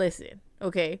and listen,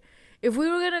 okay. If we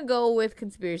were gonna go with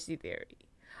conspiracy theory,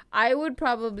 I would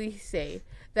probably say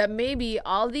that maybe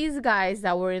all these guys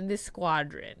that were in this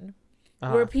squadron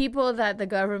were people that the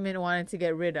government wanted to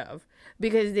get rid of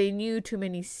because they knew too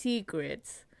many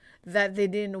secrets that they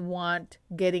didn't want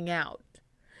getting out.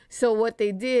 So what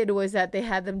they did was that they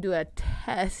had them do a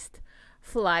test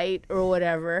flight or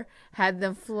whatever, had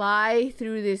them fly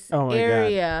through this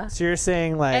area. God. So you're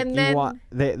saying like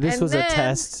this was a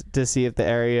test to see if the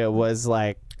area was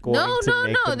like going to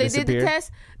make them disappear? They did the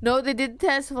test. No, they did the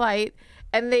test flight.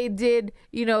 And they did,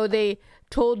 they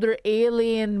told their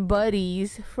alien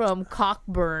buddies from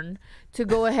Cockburn to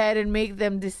go ahead and make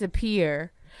them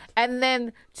disappear. And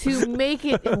then to make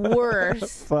it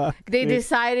worse, they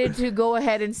decided to go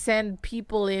ahead and send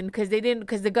people in because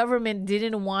the government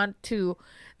didn't want to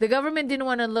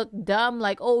look dumb,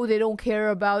 like, oh, they don't care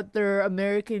about their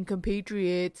American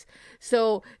compatriots.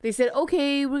 So they said,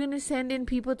 okay, we're going to send in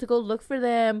people to go look for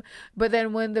them. But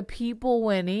then when the people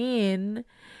went in,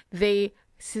 they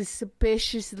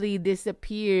suspiciously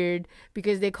disappeared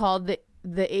because they called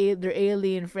their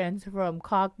alien friends from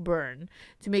Cockburn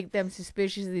to make them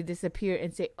suspiciously disappear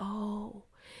and say, oh,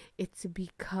 it's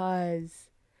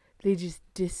because they just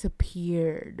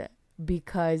disappeared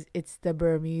because it's the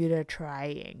Bermuda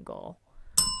Triangle.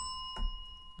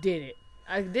 I did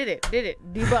it.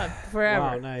 Debunked forever.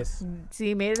 Wow, nice.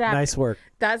 See, made it happen. Nice work.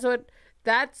 That's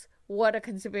what a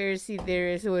conspiracy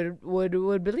theorist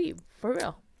would believe, for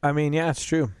real. I mean, yeah, it's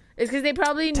true. It's because they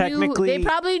probably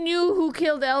knew who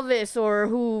killed Elvis or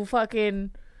who fucking.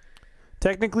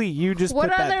 Technically, you just put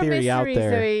that theory out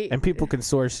there, and people can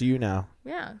source you now.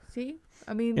 Yeah, see,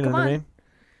 I mean, you know come what on. I mean?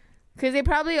 Because they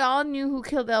probably all knew who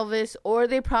killed Elvis, or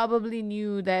they probably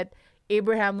knew that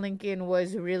Abraham Lincoln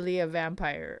was really a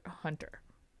vampire hunter,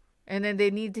 and then they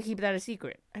need to keep that a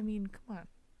secret. I mean, come on,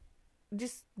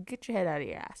 just get your head out of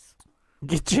your ass.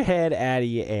 Get your head out of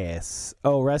your ass.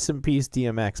 Oh, rest in peace,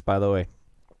 DMX, by the way.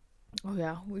 Oh,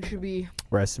 yeah. We should be.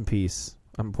 Rest in peace.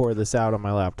 I'm pouring this out on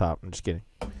my laptop. I'm just kidding.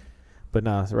 But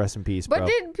no, rest in peace, But bro.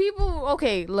 did people...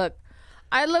 Okay, look.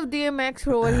 I love DMX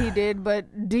for what he did,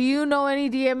 but do you know any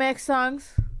DMX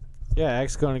songs? Yeah,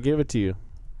 X gonna give it to you.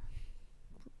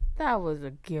 That was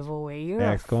a giveaway. You're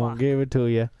X gonna give it to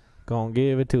you. Gonna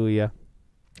give it to you.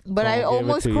 But Gonna I give it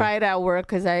almost to you. cried at work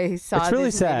because I saw It's really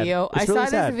this sad. video. It's I really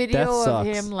saw sad. this video Death of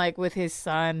sucks. him like with his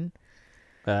son,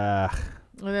 Ah,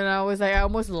 and then I was like, I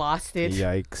almost lost it.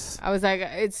 yikes. I was like,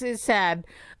 it's sad.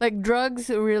 Like drugs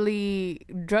really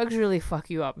fuck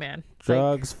you up, man.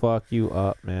 Drugs fuck you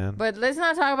up, man. But let's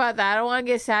not talk about that. I don't want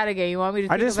to get sad again. You want me to?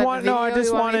 I Think just about want- the no, video? I just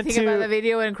you want me wanted to think to- about the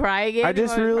video and cry again. I You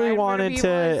just want me to cry really in front of wanted people?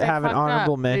 to It's, like, have an fucked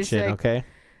honorable up. It's mention, like, okay?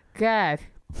 God,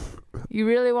 you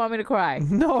really want me to cry?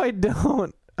 No, I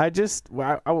don't. I just we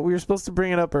were supposed to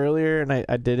bring it up earlier, and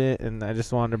I didn't, and I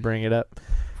just wanted to bring it up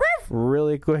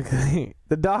really quickly.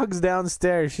 The dog's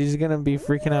downstairs. She's gonna be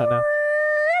freaking out now.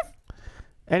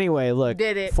 Anyway, look.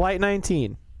 Did it. Flight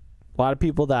 19. A lot of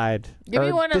people died. Give me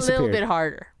or one a little disappeared. bit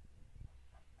harder.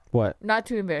 What? Not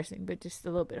too embarrassing, but just a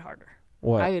little bit harder.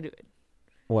 What? I could do it.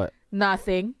 What?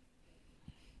 Nothing.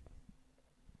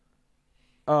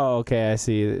 Oh, okay. I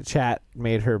see. The chat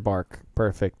made her bark.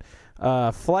 Perfect.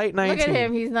 Flight 19. Look at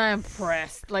him. He's not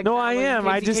impressed. Like No, that I was am.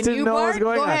 I crazy. just Can didn't you know what was bark?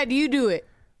 going Go on. ahead. You do it.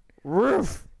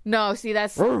 Roof. No, see,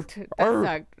 that sucked. That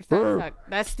sucked. That sucked.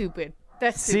 That's stupid.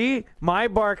 That's stupid. See, my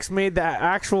barks made that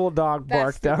actual dog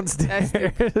bark That's stupid. That's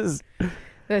downstairs.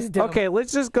 That's dumb. Okay,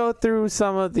 let's just go through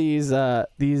some of these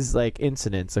like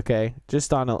incidents. Okay,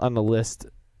 just on the list.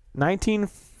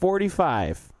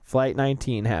 1945, Flight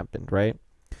 19 happened, right?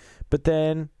 But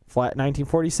then Flight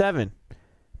 1947,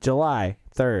 July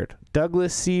 3rd,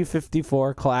 Douglas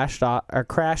C-54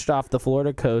 crashed off the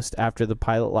Florida coast after the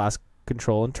pilot lost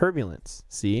control and turbulence.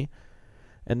 See,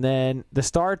 and then the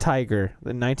Star Tiger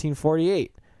in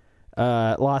 1948.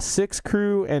 Lost 6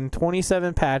 crew and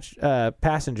 27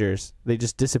 passengers. They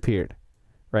just disappeared,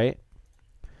 right?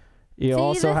 You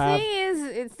also the have... thing is,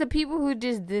 it's the people who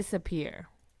just disappear.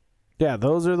 Yeah,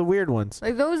 those are the weird ones.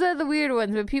 Like, those are the weird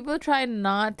ones, but people try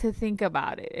not to think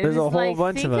about it. And There's a it's whole like,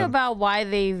 bunch of think them. about why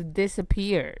they've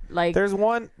disappeared. Like, There's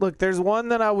one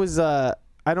that I was...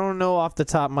 I don't know off the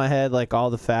top of my head, like,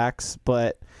 all the facts,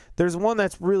 but there's one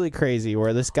that's really crazy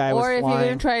where this guy was or if flying... you're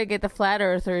going to try to get the flat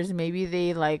earthers, maybe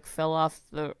they, like, fell off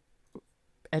the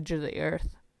edge of the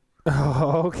earth.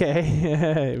 Oh,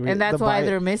 okay. And that's why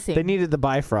they're missing. They needed the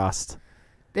Bifrost.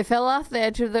 They fell off the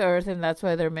edge of the earth, and that's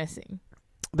why they're missing.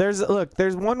 There's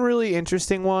one really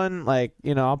interesting one. Like,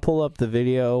 I'll pull up the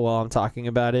video while I'm talking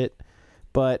about it.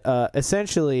 But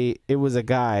essentially, it was a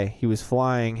guy. He was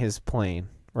flying his plane,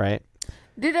 right?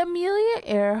 Did Amelia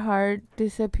Earhart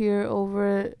disappear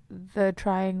over the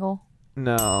triangle?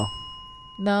 No.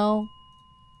 No.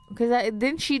 Because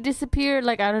didn't she disappear,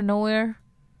 like, out of nowhere?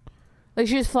 Like,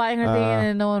 she was flying her thing and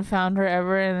then no one found her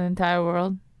ever in the entire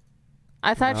world?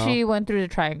 I thought No. she went through the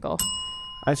triangle.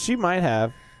 She might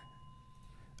have.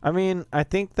 I mean, I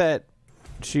think that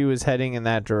she was heading in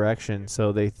that direction,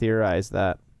 so they theorized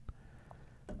that.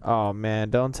 Oh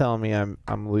man, don't tell me I'm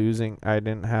losing. I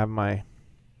didn't have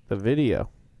the video.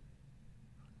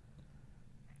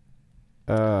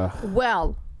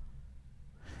 Well.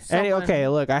 Okay,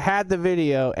 look, I had the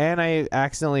video and I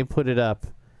accidentally put it up.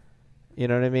 You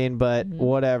know what I mean? But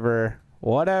whatever.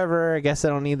 I guess I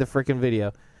don't need the freaking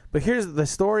video. But here's the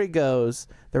story goes: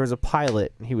 there was a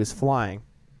pilot and he was flying.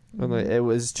 It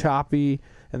was choppy,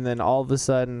 and then all of a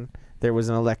sudden there was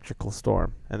an electrical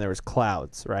storm, and there was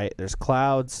clouds. Right? There's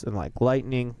clouds and like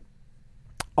lightning.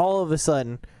 All of a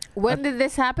sudden. When did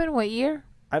this happen? What year?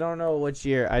 I don't know which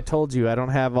year. I told you I don't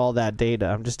have all that data.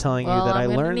 I'm just telling you that I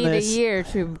learned need this. a year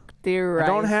to theorize. I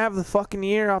don't have the fucking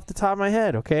year off the top of my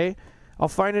head. Okay, I'll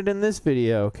find it in this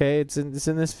video. Okay, it's in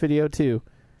this video too.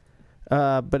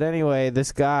 But anyway,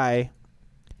 this guy,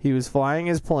 he was flying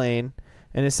his plane,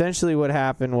 and essentially what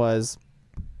happened was,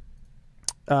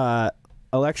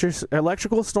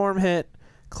 electrical storm hit,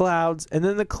 clouds, and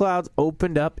then the clouds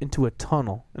opened up into a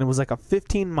tunnel, and it was like a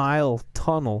 15-mile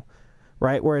tunnel,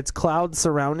 right, where it's clouds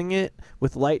surrounding it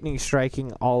with lightning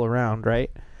striking all around, right?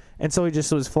 And so he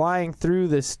just was flying through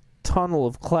this tunnel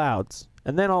of clouds,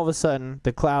 and then all of a sudden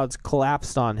the clouds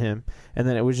collapsed on him, and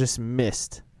then it was just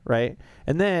mist, right?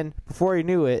 And then before he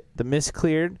knew it, the mist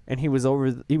cleared, and he was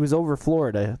over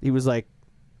Florida. He was like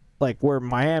where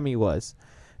Miami was,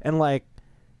 and like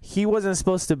he wasn't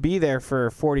supposed to be there for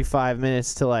 45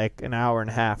 minutes to like an hour and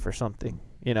a half or something,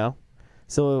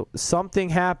 So something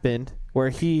happened where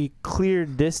he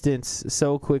cleared distance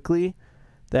so quickly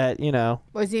that,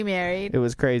 Was he married? it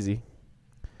was crazy.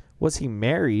 Was he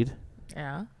married?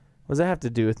 Yeah. What does that have to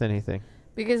do with anything?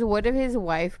 Because what if his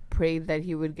wife prayed that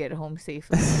he would get home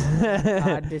safely?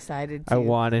 God decided to. I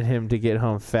wanted him to get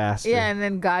home faster. Yeah, and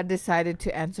then God decided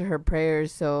to answer her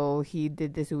prayers, so he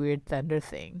did this weird thunder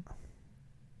thing.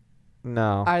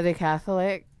 No. Are they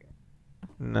Catholic?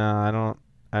 No,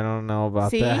 I don't know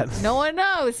about that. No one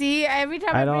knows. See, every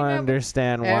time I don't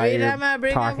understand why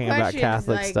you're talking about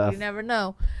Catholic like, stuff. You never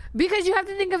know. Because you have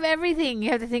to think of everything.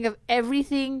 You have to think of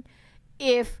everything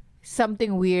if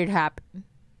something weird happened.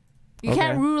 You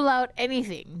can't rule out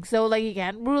anything. So, like, you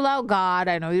can't rule out God.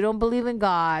 I know you don't believe in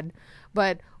God.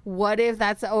 But what if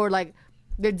that's, or like,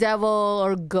 the devil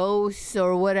or ghosts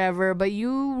or whatever. But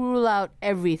you rule out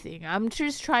everything. I'm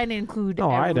just trying to include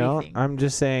everything. I don't. I'm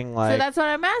just saying, like. So that's what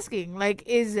I'm asking. Like,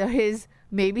 is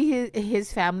maybe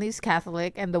his family's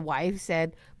Catholic and the wife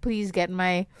said, please get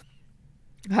my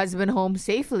husband home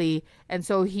safely. And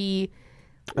so he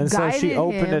And so she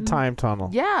opened him. a time tunnel.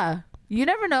 Yeah. You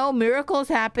never know. Miracles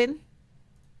happen.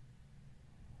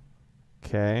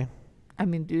 Okay. I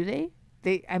mean, do they?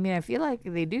 I feel like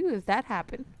they do if that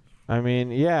happened. I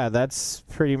mean, yeah, that's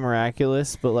pretty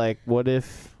miraculous. But, like, what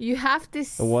if You have to...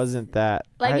 it wasn't that?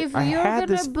 Like, if I you're had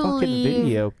gonna this believe... fucking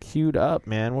video queued up,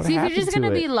 man. What See, if happened you're just to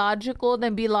going to it? be logical,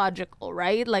 then be logical,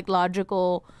 right? Like,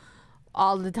 logical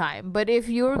all the time. But if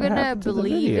you're What going to happened to the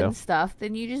believe video? in stuff,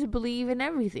 then you just believe in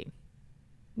everything.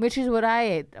 Which is what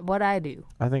I do.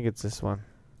 I think it's this one.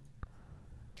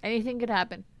 Anything could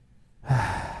happen.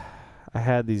 I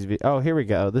had these. Oh, here we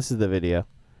go. This is the video.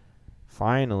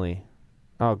 Finally.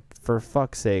 Oh, for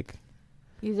fuck's sake.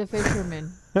 He's a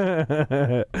fisherman.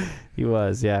 He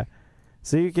was, yeah.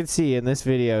 So you can see in this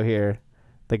video here,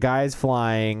 the guy's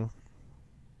flying,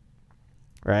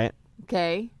 right?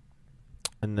 Okay.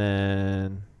 And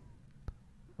then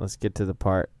let's get to the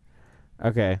part.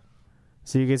 Okay.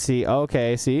 So you can see,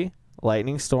 see?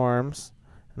 Lightning storms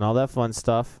and all that fun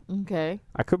stuff. Okay.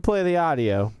 I could play the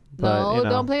audio. But, No,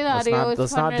 don't play the audio.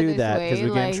 Let's not do that because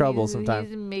we get in trouble sometimes.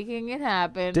 He's making it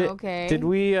happen. Okay. Did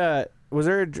we, was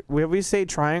there, did we say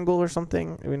triangle or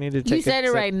something? We need to check. You said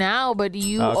it right now, but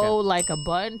you okay. owe like a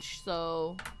bunch,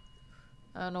 so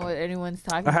I don't know what anyone's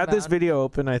talking about. I had this video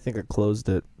open. I think I closed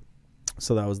it.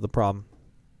 So that was the problem.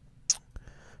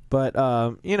 But,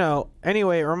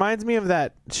 anyway, it reminds me of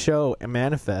that show,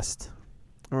 Manifest.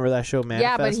 Remember that show, Manifest?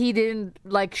 Yeah, but he didn't,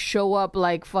 like, show up,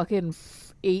 like, fucking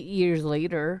 8 years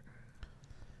later.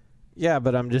 Yeah,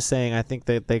 but I'm just saying, I think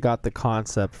they got the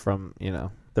concept from, the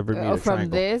Bermuda from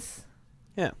Triangle. this?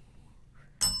 Yeah.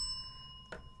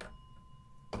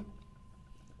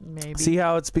 Maybe. See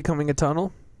how it's becoming a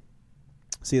tunnel?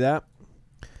 See that?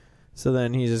 So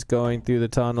then he's just going through the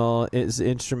tunnel. His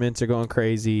instruments are going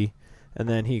crazy. And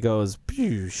then he goes,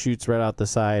 pew, shoots right out the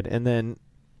side. And then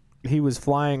he was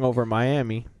flying over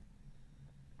Miami.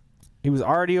 He was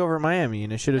already over Miami,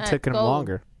 and it should have taken him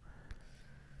longer.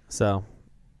 So,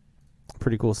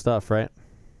 pretty cool stuff, right?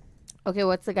 Okay,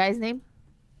 what's the guy's name?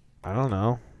 I don't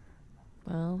know.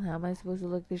 Well, how am I supposed to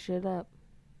look this shit up?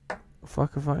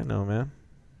 Fuck if I know, man.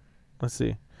 Let's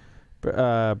see.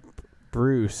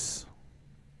 Bruce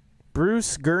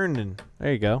Gernon.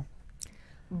 There you go.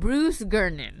 Bruce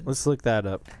Gernon. Let's look that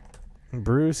up.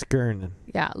 Bruce Gernon.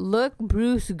 Yeah, look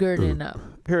Bruce Gernon up.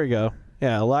 Here we go.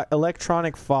 Yeah,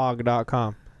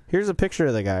 electronicfog.com. Here's a picture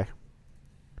of the guy.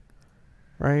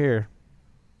 Right here.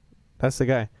 That's the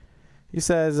guy. He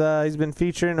says he's been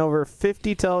featured in over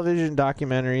 50 television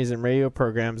documentaries and radio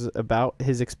programs about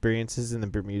his experiences in the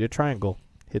Bermuda Triangle.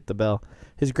 Hit the bell.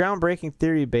 His groundbreaking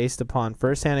theory based upon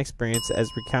first-hand experience as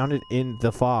recounted in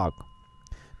The Fog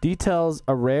details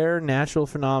a rare natural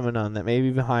phenomenon that may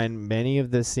be behind many of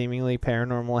the seemingly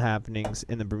paranormal happenings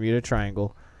in the Bermuda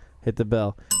Triangle. Hit the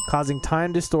bell. Causing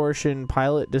time distortion,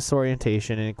 pilot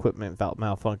disorientation, and equipment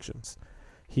malfunctions.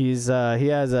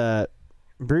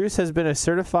 Bruce has been a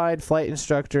certified flight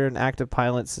instructor and active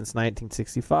pilot since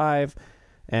 1965,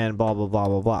 and blah, blah, blah,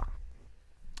 blah, blah.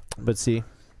 But see,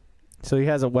 so he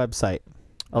has a website,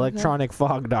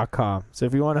 electronicfog.com. So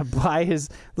if you want to buy his,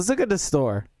 let's look at the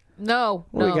store. No.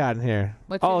 What we got in here?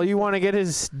 You want to get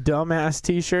his dumbass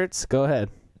t-shirts? Go ahead.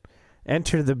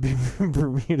 Enter the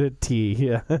Bermuda T.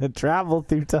 Yeah. Travel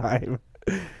through time.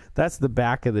 That's the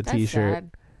back of the t-shirt.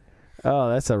 Sad. Oh,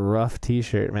 that's a rough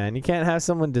t-shirt, man. You can't have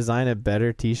someone design a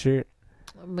better t-shirt?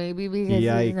 Maybe because he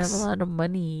doesn't have a lot of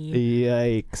money.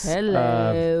 Yikes.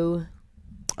 Hello.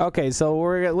 Okay, so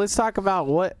let's talk about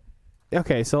what...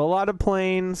 Okay, so a lot of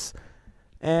planes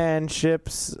and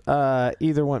ships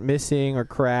either went missing or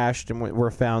crashed and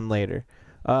were found later.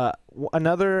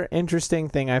 Another interesting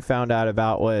thing I found out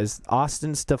about was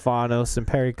Austin Stefanos and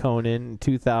Perry Conan in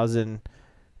 2000.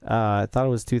 I thought it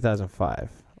was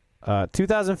 2005.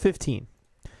 2015,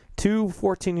 two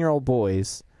 14-year-old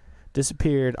boys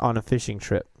disappeared on a fishing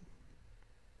trip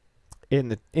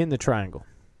in the Triangle.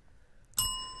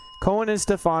 Cohen and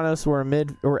Stefanos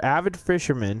were avid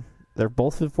fishermen. They're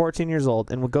both 14 years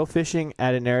old and would go fishing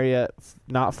at an area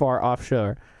not far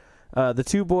offshore. The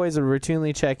two boys would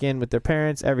routinely check in with their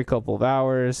parents every couple of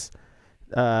hours.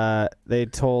 They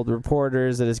told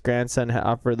reporters that his grandson had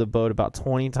operated the boat about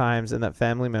 20 times and that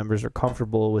family members were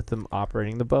comfortable with them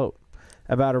operating the boat.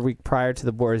 About a week prior to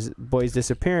the boys'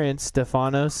 disappearance,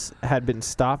 Stefanos had been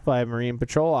stopped by a Marine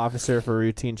patrol officer for a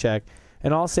routine check,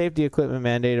 and all safety equipment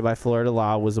mandated by Florida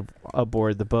law was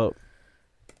aboard the boat.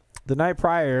 The night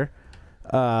prior,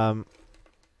 blah,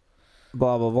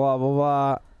 blah, blah, blah,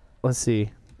 blah. Let's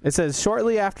see. It says,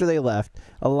 shortly after they left,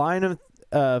 a line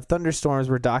of thunderstorms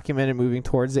were documented moving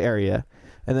towards the area,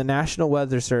 and the National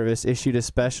Weather Service issued a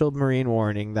special marine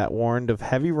warning that warned of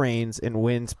heavy rains and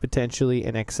winds potentially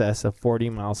in excess of 40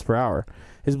 miles per hour.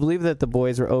 It's believed that the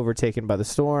boys were overtaken by the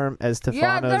storm as Stefanos...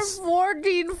 Yeah, they're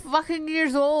 14 fucking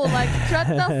years old. Like, shut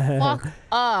the fuck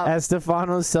up. As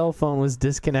Stefanos' cell phone was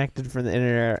disconnected from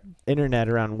the internet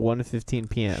around 1:15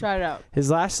 p.m. Shut up. His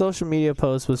last social media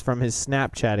post was from his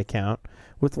Snapchat account,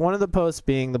 with one of the posts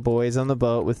being the boys on the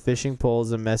boat with fishing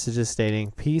poles and messages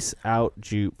stating, "Peace out,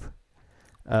 Jupe."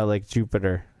 Like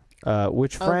Jupiter.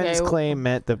 Which friends claim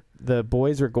meant the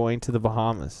boys were going to the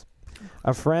Bahamas.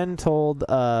 A friend told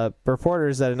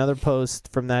reporters that another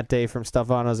post from that day from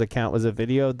Stefanos' account was a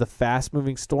video of the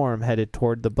fast-moving storm headed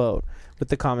toward the boat, with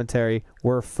the commentary,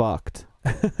 "We're fucked."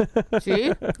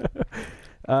 See?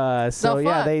 So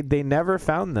yeah, they never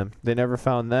found them. They never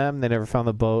found them. They never found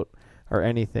the boat or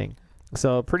anything.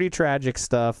 So pretty tragic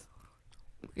stuff.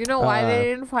 You know why they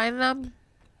didn't find them?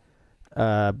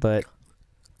 But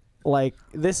like,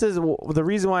 this is the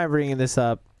reason why I'm bringing this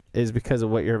up is because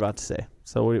of what you're about to say.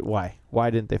 So why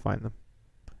didn't they find them?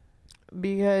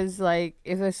 Because like,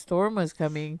 if a storm was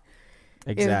coming,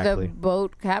 exactly, if the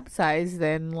boat capsized,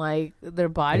 then like their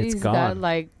bodies got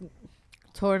like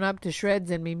torn up to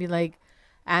shreds, and maybe like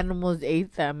animals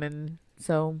ate them, and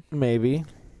so maybe.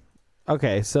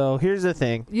 Okay, so here's the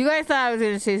thing. You guys thought I was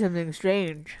gonna say something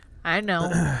strange. I know.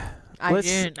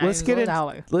 Let's get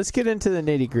into the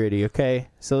nitty gritty. Okay,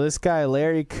 so this guy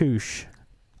Larry Kush,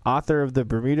 author of the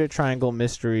Bermuda Triangle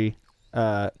Mystery,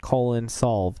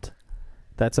 solved.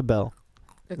 That's a bell.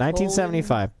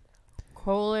 1975.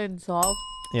 Solved.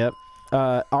 Yep.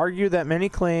 Argued that many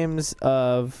claims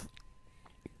of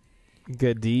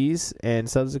Gadiz and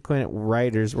subsequent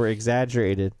writers were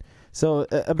exaggerated. So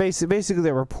basically,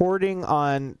 the reporting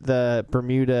on the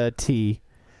Bermuda T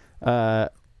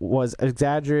was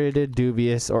exaggerated,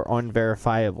 dubious, or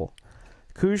unverifiable.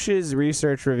 Kush's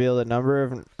research revealed a number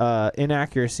of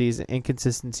inaccuracies and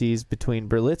inconsistencies between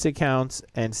Berlitz accounts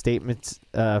and statements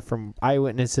from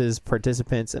eyewitnesses,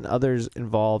 participants, and others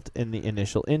involved in the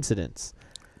initial incidents.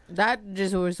 That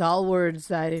just was all words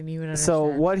that I didn't even understand. So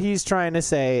what he's trying to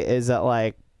say is that,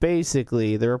 like,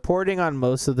 basically, the reporting on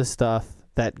most of the stuff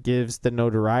that gives the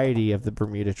notoriety of the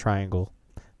Bermuda Triangle,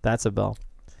 that's a bell.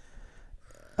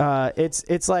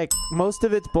 It's like most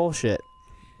of it's bullshit.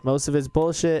 Most of it's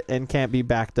bullshit and can't be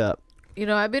backed up. You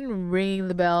know, I've been ringing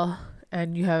the bell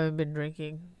and you haven't been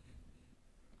drinking.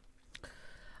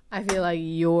 I feel like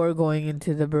you're going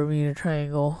into the Bermuda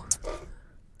Triangle.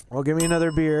 Well, give me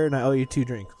another beer and I owe you 2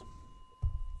 drinks.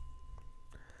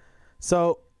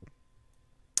 So,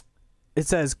 it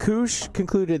says, Kush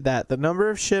concluded that the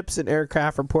number of ships and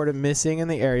aircraft reported missing in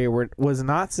the area was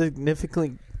not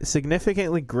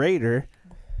significantly greater...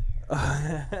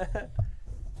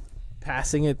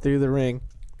 passing it through the ring,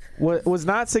 was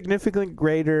not significantly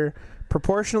greater,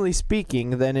 proportionally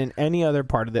speaking, than in any other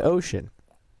part of the ocean.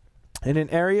 In an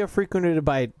area frequented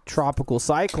by tropical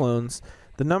cyclones,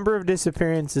 the number of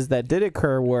disappearances that did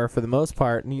occur were, for the most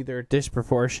part, neither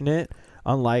disproportionate,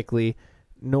 unlikely,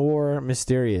 nor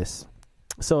mysterious.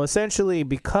 So essentially,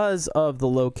 because of the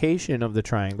location of the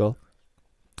triangle,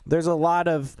 there's a lot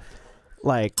of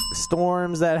like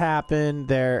storms that happen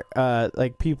there.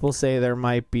 Like people say there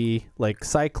might be like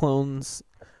cyclones.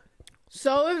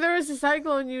 So if there was a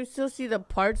cyclone, you still see the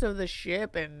parts of the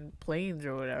ship and planes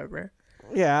or whatever.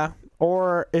 Yeah,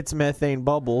 or it's methane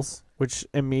bubbles, which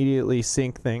immediately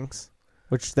sink things.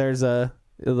 Which there's I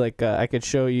could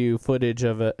show you footage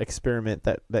of an experiment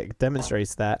that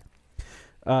demonstrates that.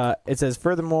 It says,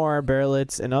 furthermore,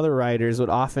 Berlitz and other writers would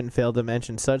often fail to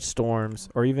mention such storms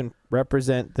or even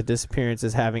represent the disappearance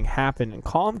as having happened in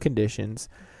calm conditions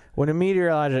when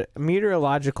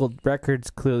meteorological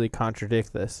records clearly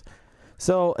contradict this.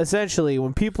 So essentially,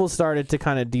 when people started to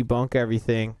kind of debunk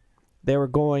everything, they were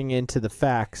going into the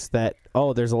facts that,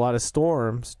 there's a lot of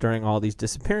storms during all these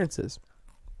disappearances.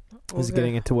 This is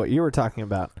getting into what you were talking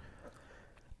about.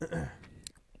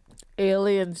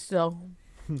 Aliens still.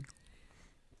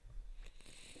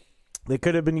 They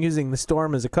could have been using the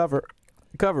storm as a cover,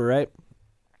 right?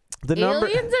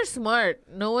 Aliens are smart.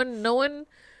 No one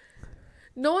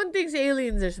thinks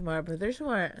aliens are smart, but they're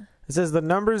smart. It says the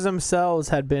numbers themselves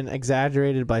had been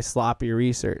exaggerated by sloppy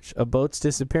research. A boat's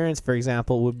disappearance, for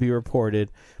example, would be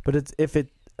reported, but its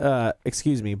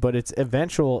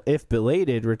eventual, if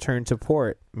belated, return to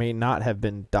port may not have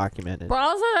been documented. But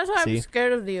also, that's why I'm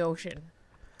scared of the ocean.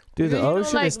 Dude, the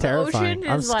ocean is terrifying.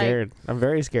 I'm scared. I'm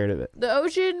very scared of it. The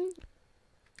ocean,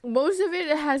 most of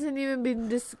it hasn't even been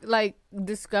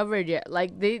discovered yet.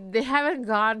 Like they haven't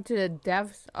gone to the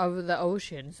depths of the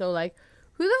ocean. So like,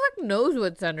 who the fuck knows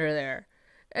what's under there?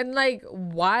 And like,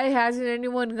 why hasn't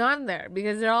anyone gone there?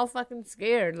 Because they're all fucking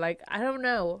scared. Like, I don't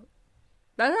know.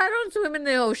 I don't swim in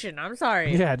the ocean. I'm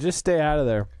sorry. Yeah, just stay out of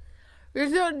there.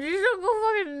 Just don't go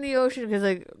fucking in the ocean because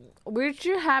like weird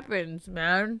shit happens,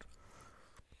 man.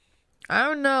 I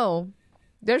don't know.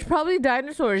 There's probably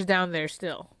dinosaurs down there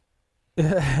still.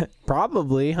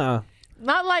 Probably, huh?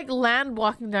 Not like land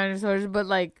walking dinosaurs, but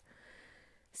like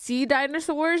sea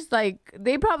dinosaurs. Like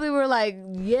they probably were like,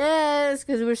 yes,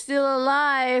 because we're still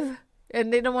alive,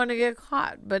 and they don't want to get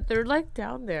caught. But they're like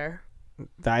down there.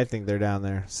 I think they're down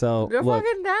there. So they're look,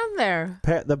 fucking down there.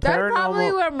 The That's paranormal.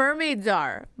 probably where mermaids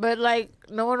are, but like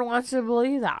no one wants to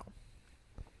believe that.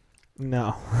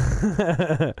 No.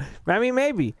 I mean,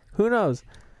 maybe. Who knows?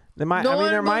 There might. No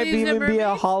there might even be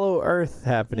a hollow Earth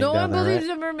happening. No down one there, believes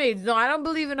right? in mermaids. No, I don't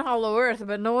believe in hollow Earth,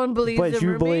 but no one believes in mermaids. But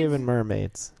you believe in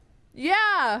mermaids.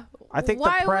 Yeah. I think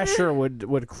the pressure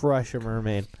would crush a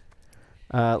mermaid.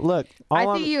 Look. I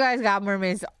think you guys got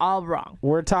mermaids all wrong.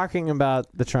 We're talking about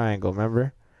the triangle,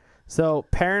 remember? So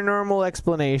paranormal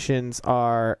explanations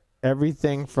are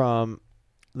everything from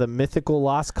the mythical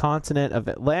lost continent of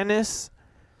Atlantis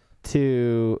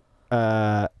to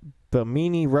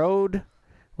Bimini Road,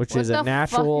 which is a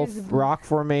natural rock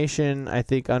formation, I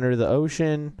think, under the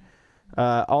ocean.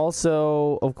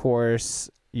 Also, of course,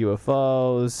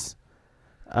 UFOs,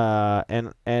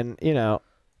 and you know,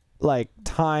 like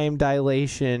time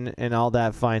dilation and all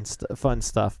that fun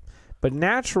stuff. But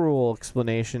natural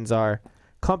explanations are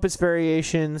compass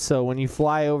variation. So when you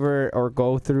fly over or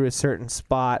go through a certain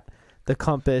spot, the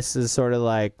compass is sort of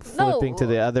like flipping to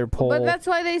the other pole. But that's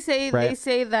why they say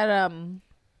that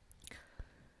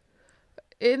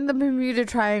in the Bermuda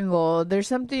Triangle, there's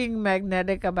something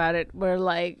magnetic about it where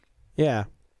like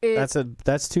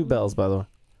that's 2 bells, by the way.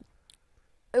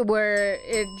 Where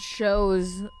it shows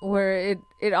where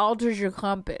it alters your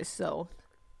compass. So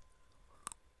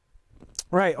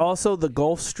right. Also, the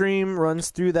Gulf Stream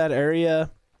runs through that area.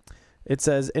 It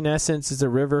says, in essence, it's a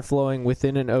river flowing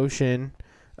within an ocean.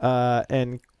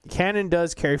 And Cannon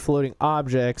does carry floating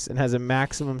objects and has a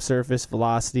maximum surface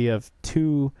velocity of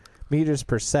 2 meters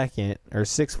per second, or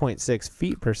 6.6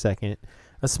 feet per second.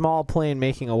 A small plane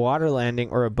making a water landing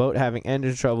or a boat having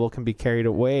engine trouble can be carried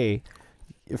away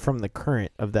from the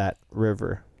current of that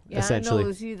river. Yeah, essentially. I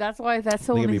know. See, that's why that's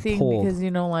the only thing because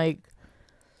you know, like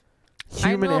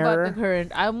human I know error. about the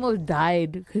current. I almost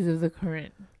died because of the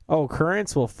current. Oh,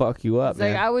 currents will fuck you up,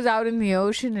 man. Like I was out in the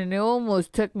ocean and it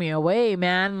almost took me away,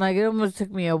 man. Like it almost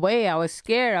took me away. I was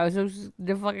scared. I was so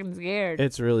fucking scared.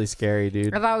 It's really scary,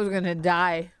 dude. I thought I was gonna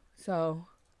die. So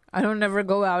I don't ever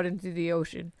go out into the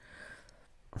ocean.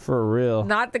 For real.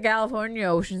 Not the California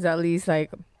oceans, at least.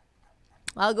 Like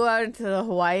I'll go out into the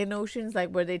Hawaiian oceans,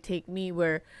 like where they take me,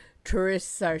 where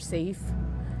tourists are safe.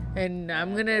 And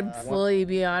I'm gonna fully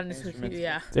be honest with you,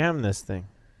 yeah. Damn this thing.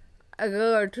 I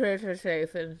go where tourists are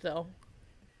safe, and so.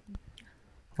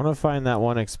 I want to find that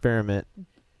one experiment.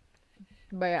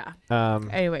 But yeah.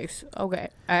 Anyways, okay.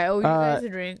 I owe you guys a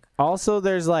drink. Also,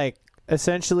 there's like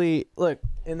essentially, look,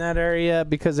 in that area,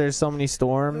 because there's so many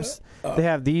storms, they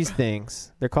have these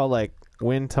things. They're called like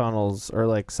wind tunnels or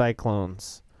like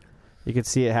cyclones. You can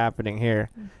see it happening here.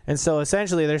 And so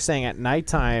essentially they're saying at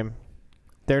nighttime,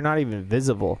 they're not even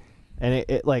visible. And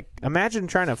it like, imagine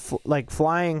trying to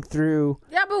flying through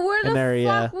an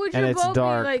area and it's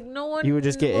dark. Like, no one you would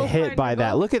just get hit by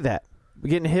that. Look at that.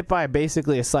 We're getting hit by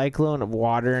basically a cyclone of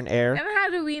water and air. And how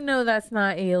do we know that's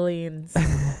not aliens?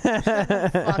 Shut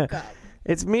the fuck up.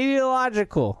 It's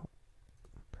meteorological.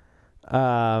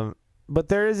 But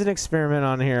there is an experiment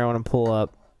on here I want to pull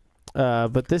up.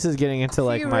 But this is getting into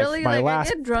like my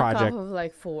last I get drunk project. Off of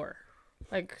like 4,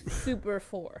 like super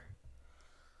 4.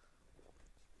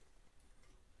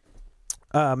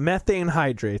 Methane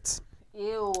hydrates.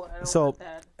 Ew. I don't So want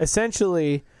that.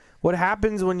 essentially, what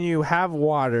happens when you have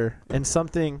water and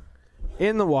something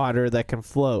in the water that can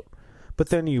float, but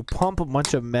then you pump a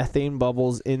bunch of methane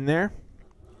bubbles in there,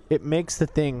 it makes the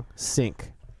thing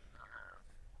sink.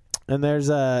 And there's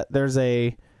a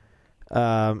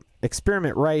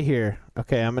experiment right here.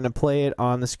 Okay, I'm gonna play it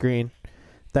on the screen.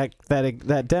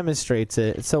 That demonstrates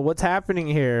it. So what's happening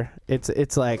here? It's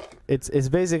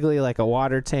basically like a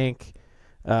water tank,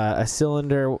 a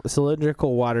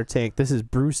cylindrical water tank. This is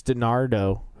Bruce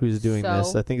DiNardo who's doing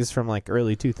this. I think it's from like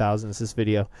early 2000s. This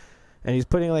video, and he's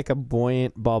putting like a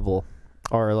buoyant bubble,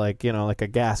 or like like a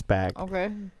gas bag.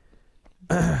 Okay.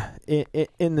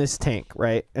 In this tank,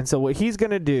 right? And so what he's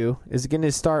gonna do is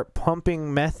gonna start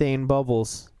pumping methane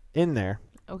bubbles in there.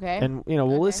 Okay. And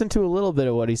we'll listen to a little bit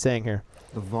of what he's saying here.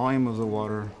 The volume of the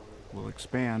water will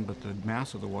expand, but the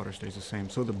mass of the water stays the same.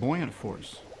 So the buoyant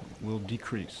force will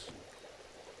decrease.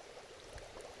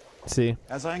 See?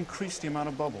 As I increase the amount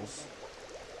of bubbles,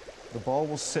 the ball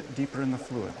will sit deeper in the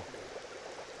fluid.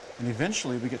 And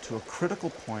eventually we get to a critical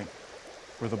point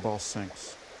where the ball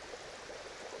sinks.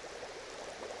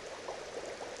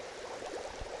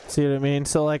 See what I mean?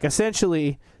 So like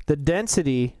essentially the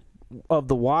density of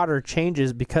the water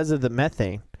changes because of the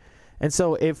methane. And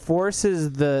so it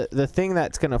forces the thing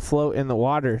that's going to float in the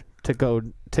water to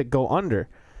go under.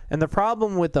 And the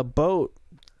problem with a boat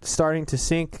starting to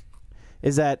sink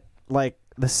is that like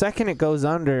the second it goes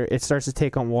under, it starts to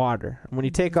take on water. And when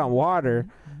you take on water,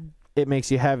 it makes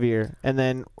you heavier, and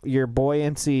then your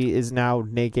buoyancy is now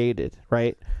negated,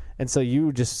 right? And so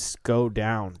you just go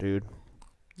down, dude.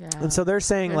 Yeah. And so they're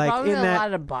saying There's like probably in a that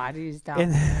lot of bodies down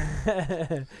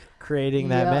there. creating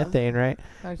that methane, right?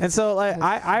 And so like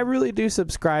I really do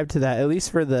subscribe to that, at least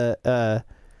for the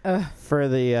for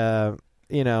the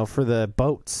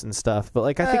boats and stuff. But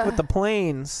like I think with the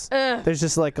planes, there's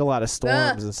just like a lot of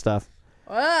storms and stuff.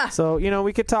 So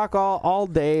we could talk all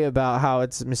day about how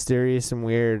it's mysterious and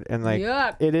weird, and like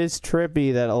it is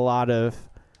trippy that a lot of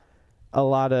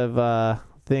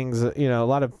things, a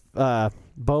lot of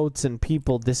boats and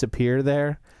people disappear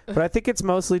there. But I think it's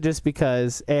mostly just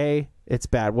because A, it's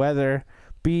bad weather,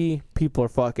 B, people are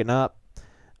fucking up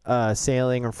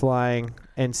sailing or flying,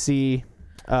 and C,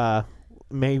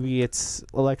 maybe it's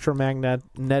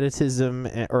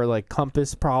electromagnetism or like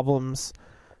compass problems.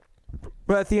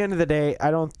 But at the end of the day,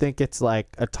 I don't think it's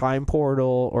like a time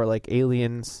portal or like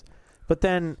aliens. But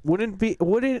then let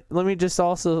me just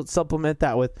also supplement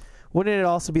that with, wouldn't it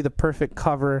also be the perfect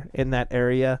cover in that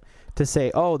area to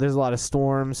say, oh, there's a lot of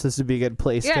storms, this would be a good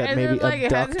place to maybe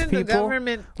abduct people the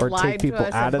government or lied take people to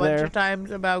us out a of bunch there of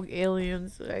times about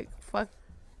aliens? Like fuck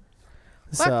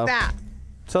so, that.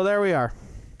 So there we are.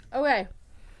 Okay.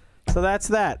 So that's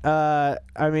that.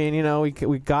 I mean,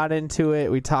 we got into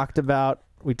it. We talked about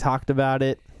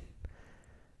it.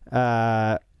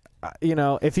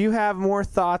 If you have more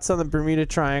thoughts on the Bermuda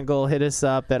Triangle, hit us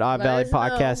up at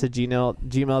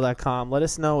oddvalleypodcast@gmail.com. Let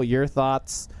us know your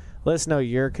thoughts. Let us know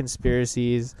your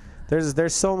conspiracies.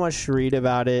 There's so much to read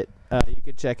about it. You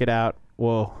could check it out.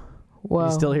 Whoa.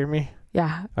 You still hear me?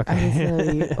 Yeah.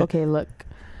 Okay. Okay, look.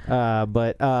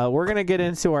 But we're going to get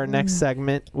into our next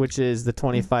segment, which is the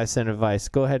 25-cent advice.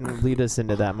 Go ahead and lead us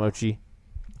into that, Mochi.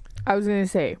 I was going to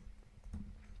say,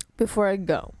 before I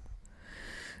go,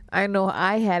 I know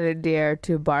I had a dare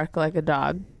to bark like a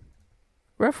dog.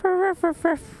 Ruff, ruff, ruff,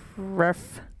 ruff,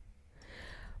 ruff.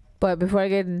 But before I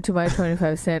get into my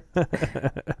 25-cent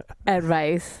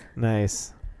advice.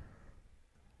 Nice.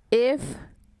 If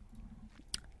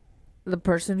the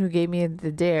person who gave me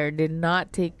the dare did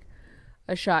not take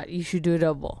a shot, you should do a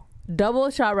double. Double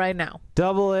a shot right now.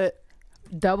 Double it.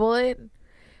 And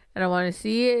I want to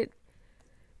see it.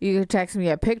 You can text me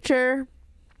a picture.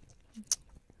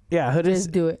 Yeah,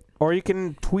 just do it. Or you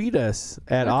can tweet us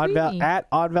at Odd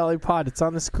Valley Pod. It's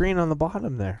on the screen on the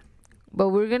bottom there. But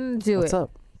we're gonna do What's it.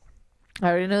 up? I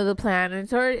already know the plan.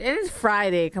 And it's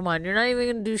Friday. Come on, you're not even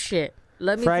gonna do shit.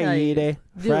 Let me tell you.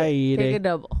 Friday. Take a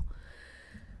double.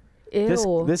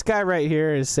 Ew. This guy right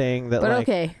here is saying that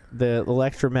the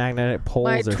electromagnetic poles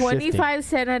my are shifting.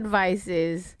 25-cent advice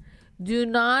is do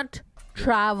not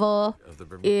travel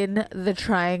in the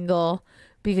triangle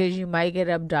because you might get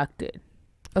abducted.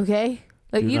 Okay?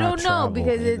 Like you don't know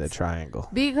because it's the triangle.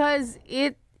 Because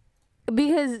it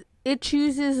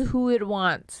chooses who it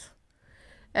wants.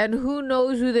 And who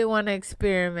knows who they want to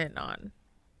experiment on.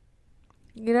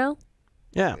 You know?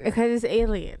 Yeah. Because it's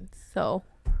aliens. So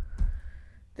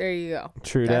there you go.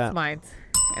 True that. That's mine.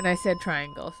 And I said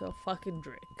triangle, so fucking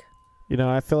drink.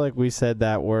 I feel like we said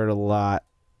that word a lot.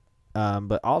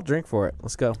 But I'll drink for it.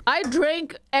 Let's go. I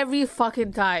drink every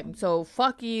fucking time, so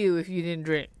fuck you if you didn't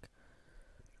drink.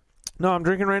 No, I'm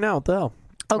drinking right now. What the hell?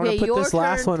 I'm Okay, gonna put your this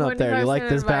last turn, one up there. You like 25%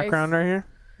 this advice. background right here?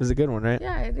 This is a good one, right?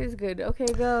 Yeah, it is good. Okay,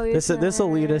 go. This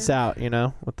will lead us out, you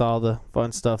know, with all the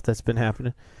fun stuff that's been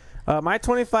happening. My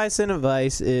 25-cent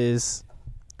advice is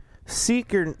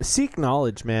seek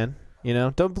knowledge, man. You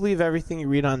know, don't believe everything you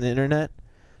read on the internet,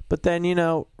 but then, you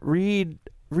know, read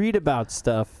about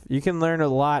stuff. You can learn a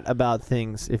lot about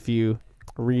things if you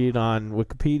read on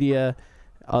Wikipedia,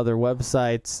 other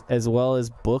websites, as well as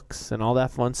books and all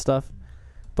that fun stuff.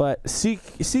 But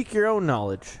seek your own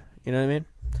knowledge. You know what I mean?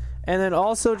 And then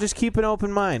also just keep an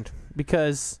open mind,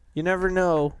 because you never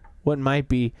know what might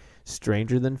be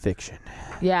stranger than fiction.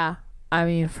 Yeah, I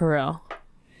mean, for real.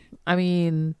 I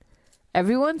mean,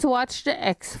 everyone's watched the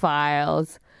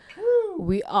X-Files.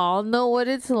 We all know what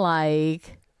it's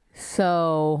like.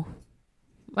 So,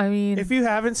 I mean, If you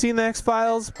haven't seen the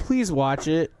X-Files, please watch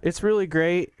it. It's really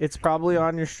great. It's probably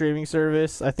on your streaming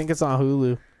service. I think it's on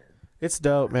Hulu. It's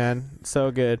dope, man. So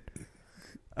good.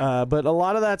 But a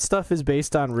lot of that stuff is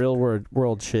based on real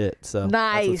world shit. So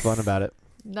Nice. That's what's fun about it.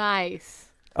 nice.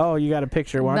 Oh, you got a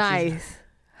picture. Why don't you Nice.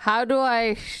 How do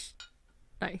I...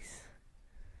 Nice.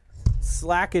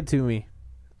 slack it to me?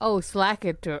 Oh, slack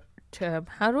it to him.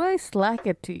 How do I slack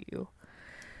it to you?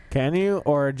 Can you?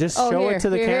 Or just Oh, show here, it to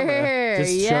the here, camera. here.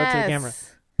 Just show it to the camera.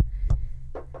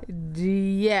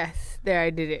 Yes. There, I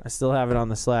did it. I still have it on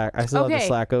the Slack. I still have the Okay.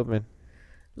 Slack open.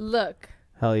 Look.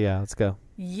 Hell yeah. Let's go.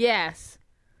 Yes.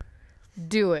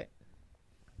 Do it.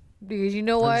 Because you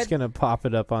know I'm what? just going to pop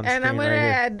it up on And screen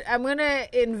right here. I'm gonna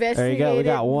investigate There you go. We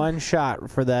got it. one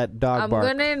shot for that dog bark.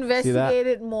 I'm gonna investigate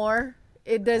it more.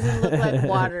 It doesn't look like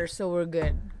water, so we're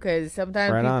good. Because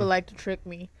sometimes Right people on. like to trick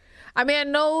me. I mean, I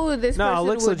know this No, it person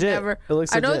looks would legit. never. It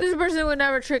looks I know legit. this person would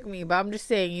never trick me, but I'm just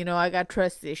saying, you know, I got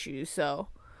trust issues. So,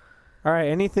 All right.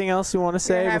 Anything else you want to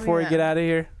say having before we that. get out of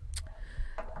here?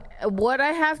 what I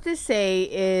have to say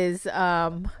is,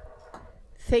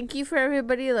 thank you for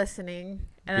everybody listening,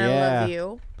 and I Yeah. love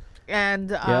you. And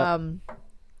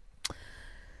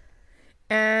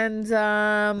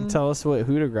Tell us what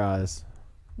Coup de Grace is.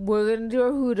 we're gonna do a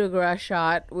Coup de Grace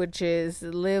shot, which is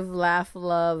live, laugh,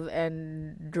 love,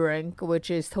 and drink,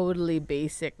 which is totally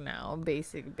basic now,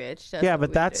 basic bitch. That's Yeah, what but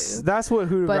we that's do. that's what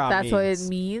Coup de Grace But that's means. what it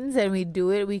means, and we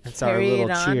do it. We It's our carry it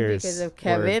little on cheers because of word.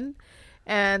 Kevin.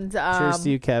 And Cheers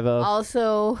to you, Kevo.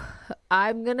 also,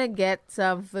 I'm gonna get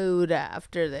some food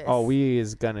after this. Oh, we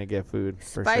is gonna get food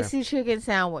for spicy sure. chicken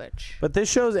sandwich. But this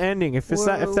show's ending. If that's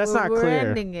not we're clear,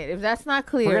 ending it. If that's not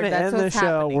clear, we're gonna that's end the what's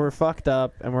show. happening. We're fucked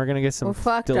up, and we're gonna get some We're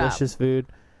fucked delicious food.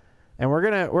 And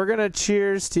we're gonna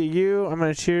cheers to you. I'm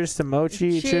gonna cheers to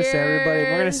Mochi. Cheers to everybody.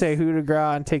 We're gonna Cheers. say Coup de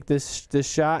Grace and take this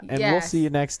shot, and we'll Yes. see you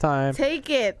next time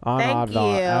Take it. on Thank Odd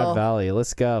you. Valley.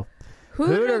 Let's go. Coup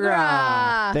de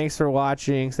grace. Thanks for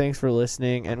watching. Thanks for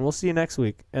listening, and we'll see you next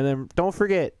week. And then don't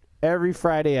forget, every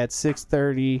Friday at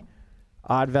 6:30,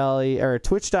 Odd Valley or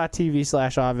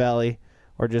twitch.tv/Odd Valley,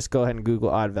 or just go ahead and Google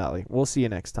Odd Valley. We'll see you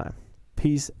next time.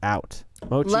 Peace out.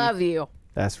 Mochi. Love you.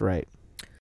 That's right.